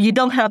skinny, but you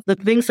don't have the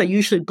things that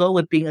usually go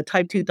with being a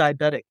type 2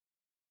 diabetic.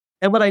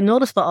 And what I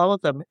noticed for all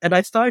of them, and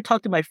I started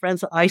talking to my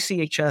friends at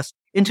ICHS,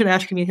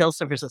 International Community Health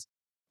Services,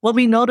 what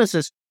we notice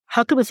is,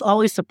 how come it's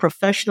always the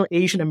professional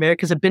Asian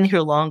Americans that have been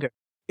here longer?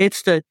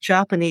 It's the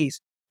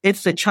Japanese,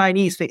 it's the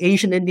Chinese, the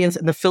Asian Indians,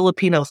 and the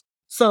Filipinos.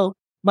 So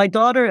my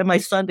daughter and my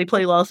son, they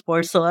play a lot of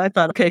sports, so I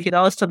thought, okay, I can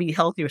always tell me to be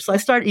healthier. So I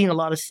started eating a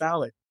lot of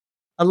salad.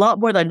 A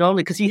lot more than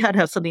normally, because you had to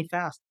have something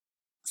fast.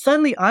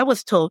 Suddenly, I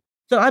was told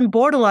that I'm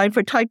borderline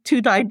for type 2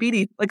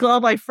 diabetes, like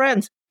all my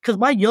friends, because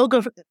my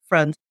yoga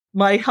friends,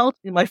 my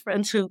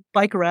friends who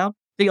bike around,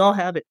 they all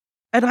have it.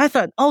 And I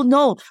thought, oh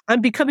no, I'm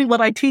becoming what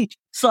I teach.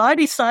 So I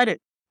decided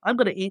I'm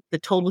going to eat the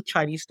total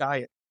Chinese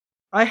diet.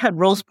 I had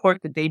roast pork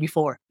the day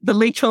before, the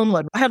lechon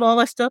one. I had all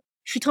that stuff.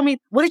 She told me,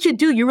 what did you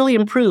do? You really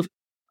improved.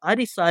 I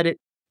decided,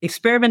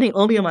 experimenting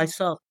only on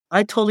myself,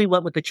 I totally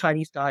went with the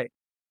Chinese diet.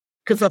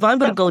 Because if I'm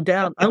going to go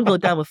down, I'm going to go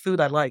down with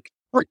food I like.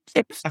 I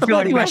feel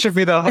like that should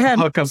be the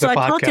hook of the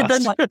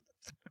podcast.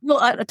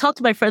 I talked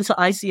to my friends at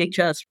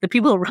ICHS, the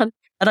people who run,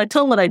 and I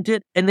told them what I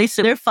did. And they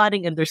said they're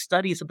finding in their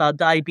studies about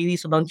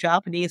diabetes among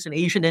Japanese and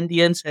Asian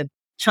Indians and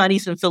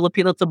Chinese and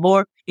Filipinos, the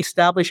more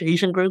established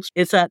Asian groups,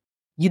 is that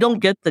you don't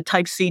get the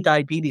type C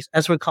diabetes,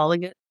 as we're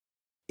calling it,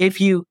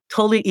 if you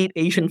totally eat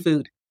Asian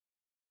food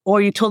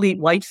or you totally eat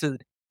white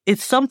food.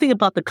 It's something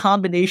about the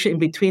combination in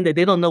between that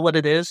they don't know what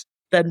it is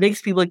that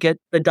makes people get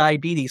the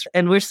diabetes.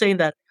 And we're saying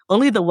that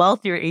only the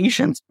wealthier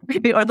Asians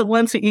are the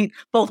ones who eat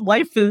both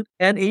white food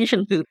and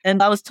Asian food.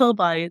 And I was told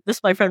by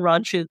my friend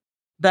Ron Chu,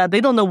 that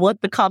they don't know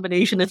what the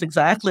combination is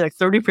exactly, like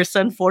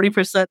 30%,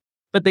 40%,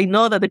 but they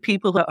know that the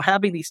people who are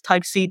having these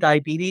type C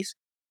diabetes,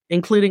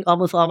 including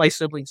almost all my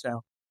siblings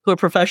now, who are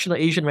professional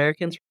Asian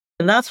Americans.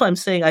 And that's why I'm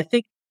saying, I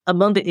think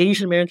among the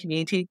Asian American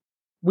community,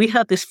 we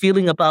have this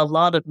feeling about a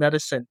lot of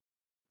medicine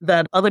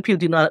that other people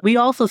do not. We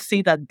also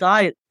see that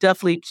diet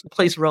definitely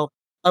plays a role.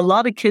 A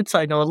lot of kids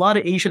I know, a lot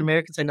of Asian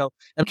Americans I know,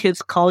 and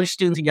kids, college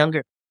students and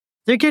younger,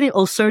 they're getting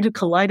ulcerative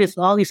colitis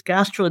and all these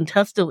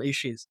gastrointestinal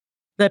issues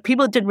that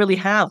people didn't really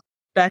have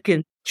back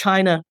in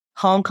China,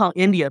 Hong Kong,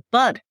 India,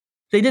 but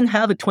they didn't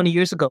have it 20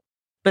 years ago.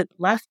 But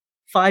last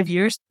 5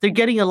 years, they're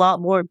getting a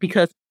lot more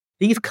because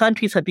these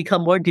countries have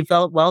become more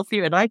developed,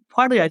 wealthier, and I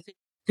think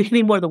they're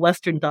getting more of the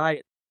Western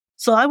diet.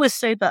 So I would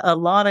say that a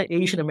lot of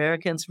Asian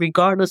Americans,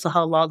 regardless of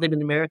how long they've been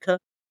in America,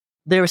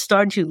 they're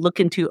starting to look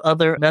into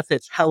other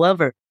methods.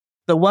 However,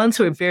 the ones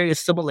who are very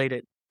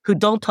assimilated, who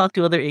don't talk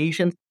to other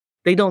Asians,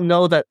 they don't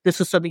know that this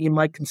is something you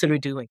might consider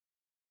doing.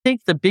 I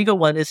think the bigger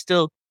one is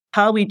still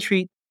how we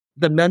treat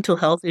the mental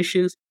health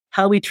issues,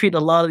 how we treat a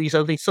lot of these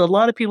other things. So a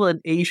lot of people in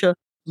Asia,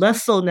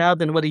 less so now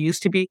than what it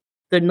used to be,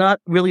 they're not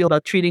really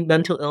about treating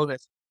mental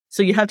illness.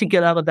 So you have to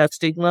get out of that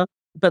stigma.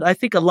 But I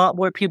think a lot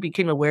more people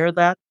became aware of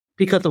that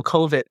because of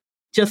COVID,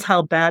 just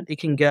how bad it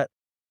can get.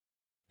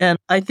 And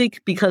I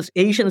think because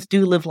Asians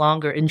do live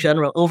longer in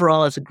general,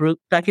 overall as a group,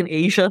 back in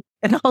Asia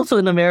and also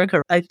in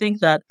America, I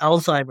think that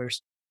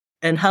Alzheimer's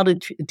and how to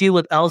deal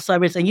with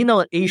Alzheimer's. And you know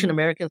what, Asian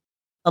Americans,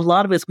 a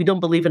lot of us, we don't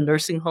believe in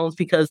nursing homes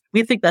because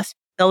we think that's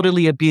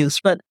elderly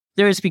abuse. But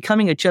there is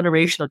becoming a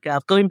generational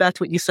gap. Going back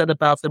to what you said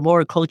about the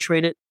more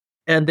acculturated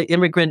and the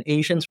immigrant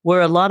Asians,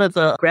 where a lot of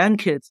the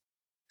grandkids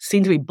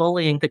seem to be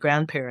bullying the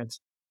grandparents.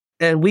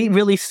 And we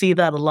really see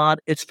that a lot,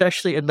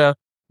 especially in the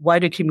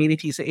wider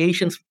communities, the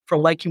Asians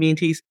from white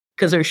communities,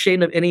 because they're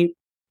ashamed of any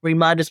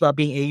remind us about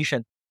being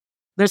Asian.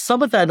 There's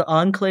some of that in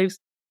enclaves,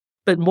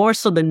 but more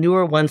so the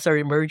newer ones are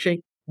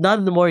emerging,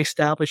 not the more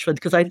established ones.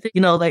 Because I think,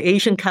 like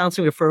Asian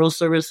counseling referral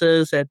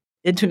services and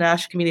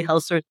international community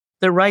health service,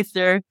 they're right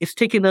there. It's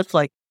taking us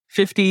like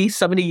 50,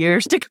 70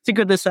 years to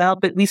figure this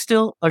out, but we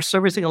still are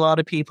servicing a lot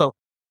of people.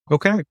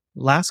 Okay.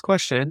 Last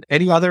question.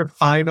 Any other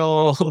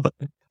final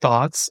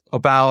thoughts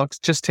about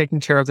just taking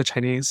care of the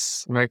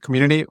Chinese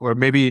community, or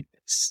maybe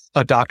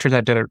a doctor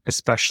that did it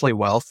especially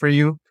well for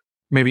you?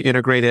 Maybe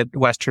integrated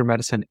Western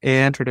medicine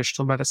and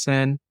traditional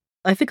medicine?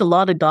 I think a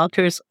lot of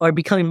doctors are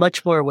becoming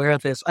much more aware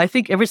of this. I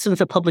think ever since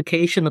the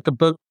publication of the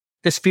book,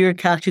 The Spirit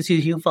Catches You,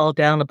 You Fall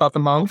Down, about the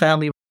Hmong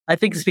family, I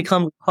think it's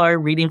become required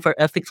reading for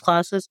ethics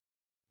classes.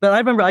 But I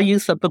remember I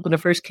used that book when it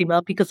first came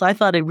out because I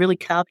thought it really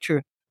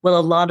captured what a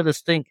lot of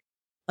us think.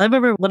 I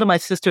remember one of my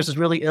sisters was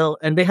really ill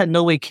and they had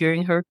no way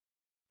curing her.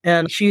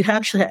 And she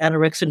actually had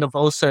anorexia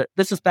nervosa.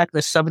 This is back in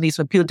the 70s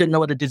when people didn't know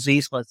what the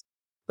disease was.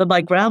 But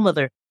my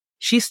grandmother,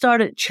 she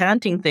started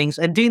chanting things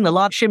and doing a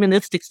lot of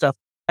shamanistic stuff.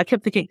 I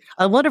kept thinking,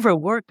 I wonder if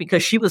it worked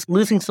because she was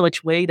losing so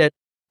much weight. And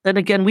then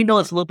again, we know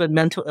it's a little bit of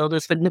mental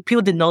illness, but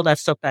people didn't know that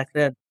stuff back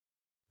then.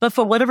 But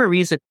for whatever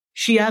reason,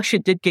 she actually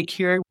did get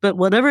cured. But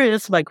whatever it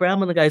is my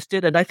grandmother guys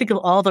did, and I think of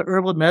all the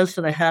herbal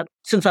medicine I had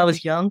since I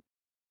was young,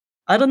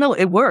 I don't know,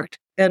 it worked.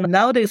 And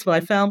nowadays when I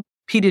found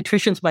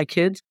pediatricians, my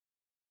kids,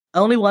 I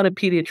only wanted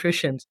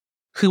pediatricians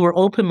who were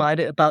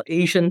open-minded about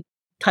Asian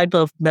type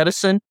of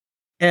medicine.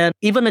 And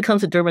even when it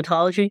comes to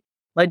dermatology,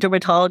 my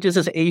dermatologist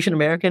is Asian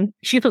American.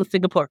 She's from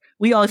Singapore.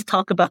 We always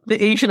talk about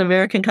the Asian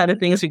American kind of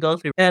things we go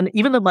through. And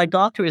even though my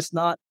doctor is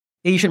not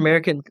Asian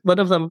American, one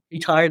of them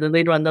retired and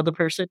later on another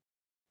person,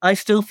 I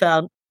still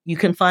found you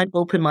can find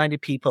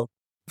open-minded people.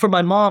 For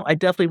my mom, I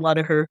definitely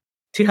wanted her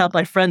to have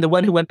my friend, the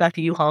one who went back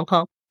to Hong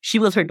Kong. She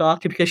was her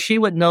doctor because she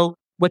would know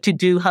what to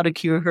do, how to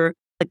cure her,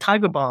 like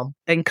tiger balm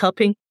and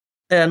cupping.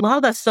 And a lot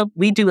of that stuff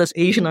we do as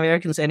Asian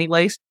Americans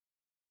anyways.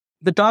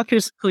 The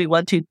doctors who we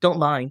went to don't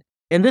mind.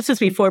 And this is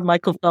before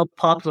Michael Phelps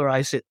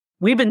popularized it.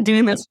 We've been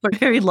doing this for a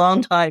very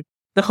long time,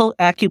 the whole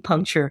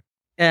acupuncture.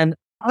 And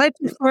I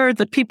prefer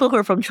the people who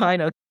are from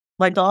China.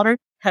 My daughter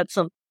had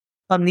some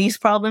knee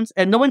problems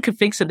and no one could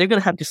fix it. They're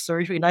going to have to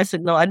surgery. And I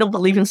said, no, I don't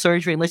believe in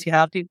surgery unless you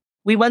have to.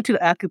 We went to the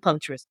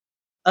acupuncturist.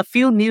 A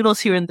few needles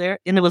here and there,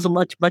 and it was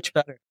much, much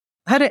better.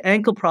 I had an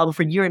ankle problem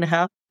for a year and a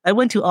half. I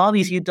went to all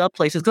these UW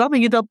places because I'm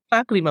a UW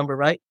faculty member,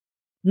 right?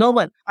 No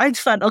one. I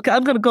just thought, okay,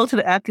 I'm going to go to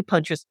the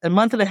acupuncturist. A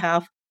month and a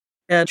half,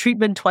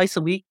 treatment twice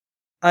a week.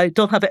 I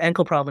don't have an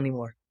ankle problem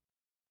anymore.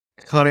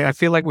 Connie, I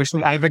feel like we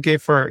should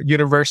advocate for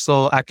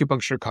universal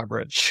acupuncture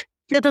coverage.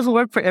 It doesn't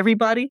work for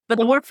everybody, but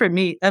it worked for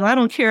me. And I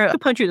don't care.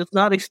 Acupuncture is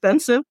not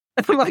expensive.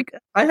 I'm like,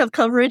 I have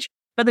coverage.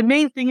 But the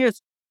main thing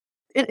is,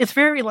 it's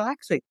very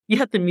relaxing. You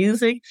have the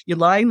music, you're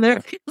lying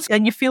there,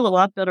 and you feel a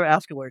lot better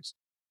afterwards.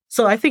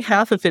 So I think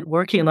half of it,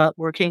 working and not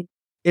working,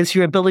 is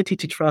your ability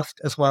to trust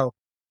as well.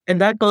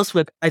 And that goes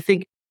with, I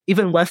think,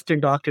 even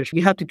Western doctors.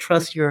 You have to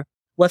trust your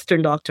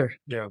Western doctor.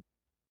 Yeah.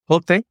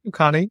 Well, thank you,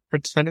 Connie, for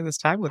spending this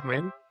time with me.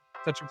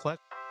 Such a pleasure.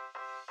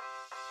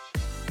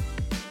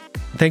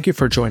 Thank you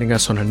for joining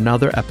us on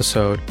another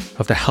episode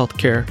of the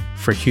Healthcare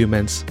for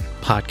Humans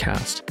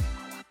podcast.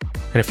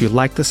 And if you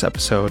like this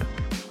episode,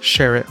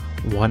 share it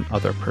with one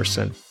other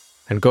person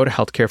and go to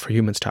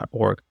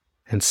healthcareforhumans.org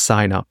and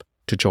sign up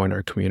to join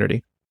our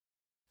community.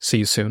 See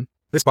you soon.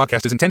 This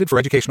podcast is intended for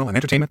educational and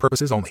entertainment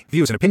purposes only.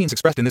 Views and opinions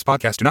expressed in this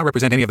podcast do not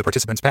represent any of the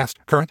participants' past,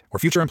 current, or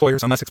future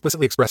employers unless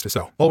explicitly expressed as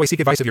so. Always seek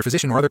advice of your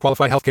physician or other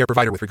qualified healthcare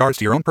provider with regards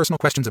to your own personal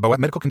questions about what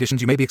medical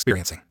conditions you may be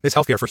experiencing. This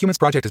Healthcare for Humans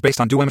project is based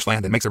on Duwamish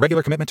land and makes a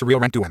regular commitment to real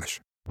rent Duwamish.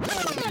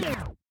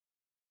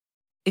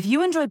 If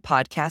you enjoyed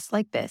podcasts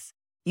like this,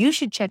 you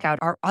should check out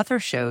our other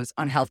shows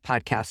on Health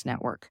Podcast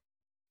Network.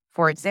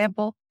 For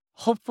example,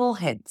 Hopeful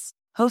Hints,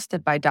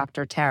 hosted by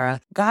Dr. Tara,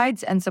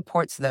 guides and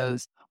supports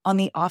those on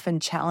the often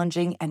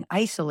challenging and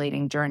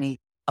isolating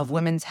journey of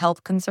women's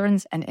health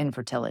concerns and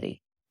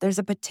infertility. There's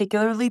a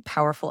particularly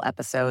powerful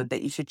episode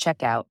that you should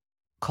check out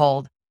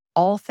called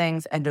All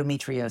Things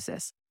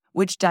Endometriosis,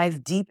 which dives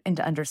deep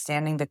into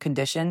understanding the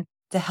condition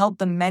to help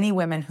the many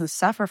women who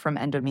suffer from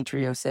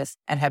endometriosis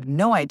and have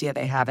no idea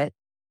they have it,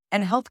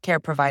 and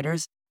healthcare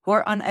providers who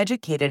are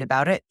uneducated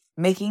about it,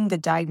 making the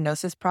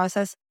diagnosis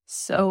process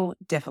so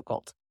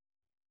difficult.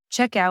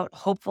 Check out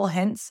Hopeful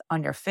Hints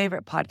on your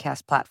favorite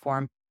podcast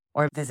platform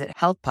or visit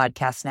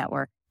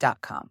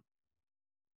healthpodcastnetwork.com.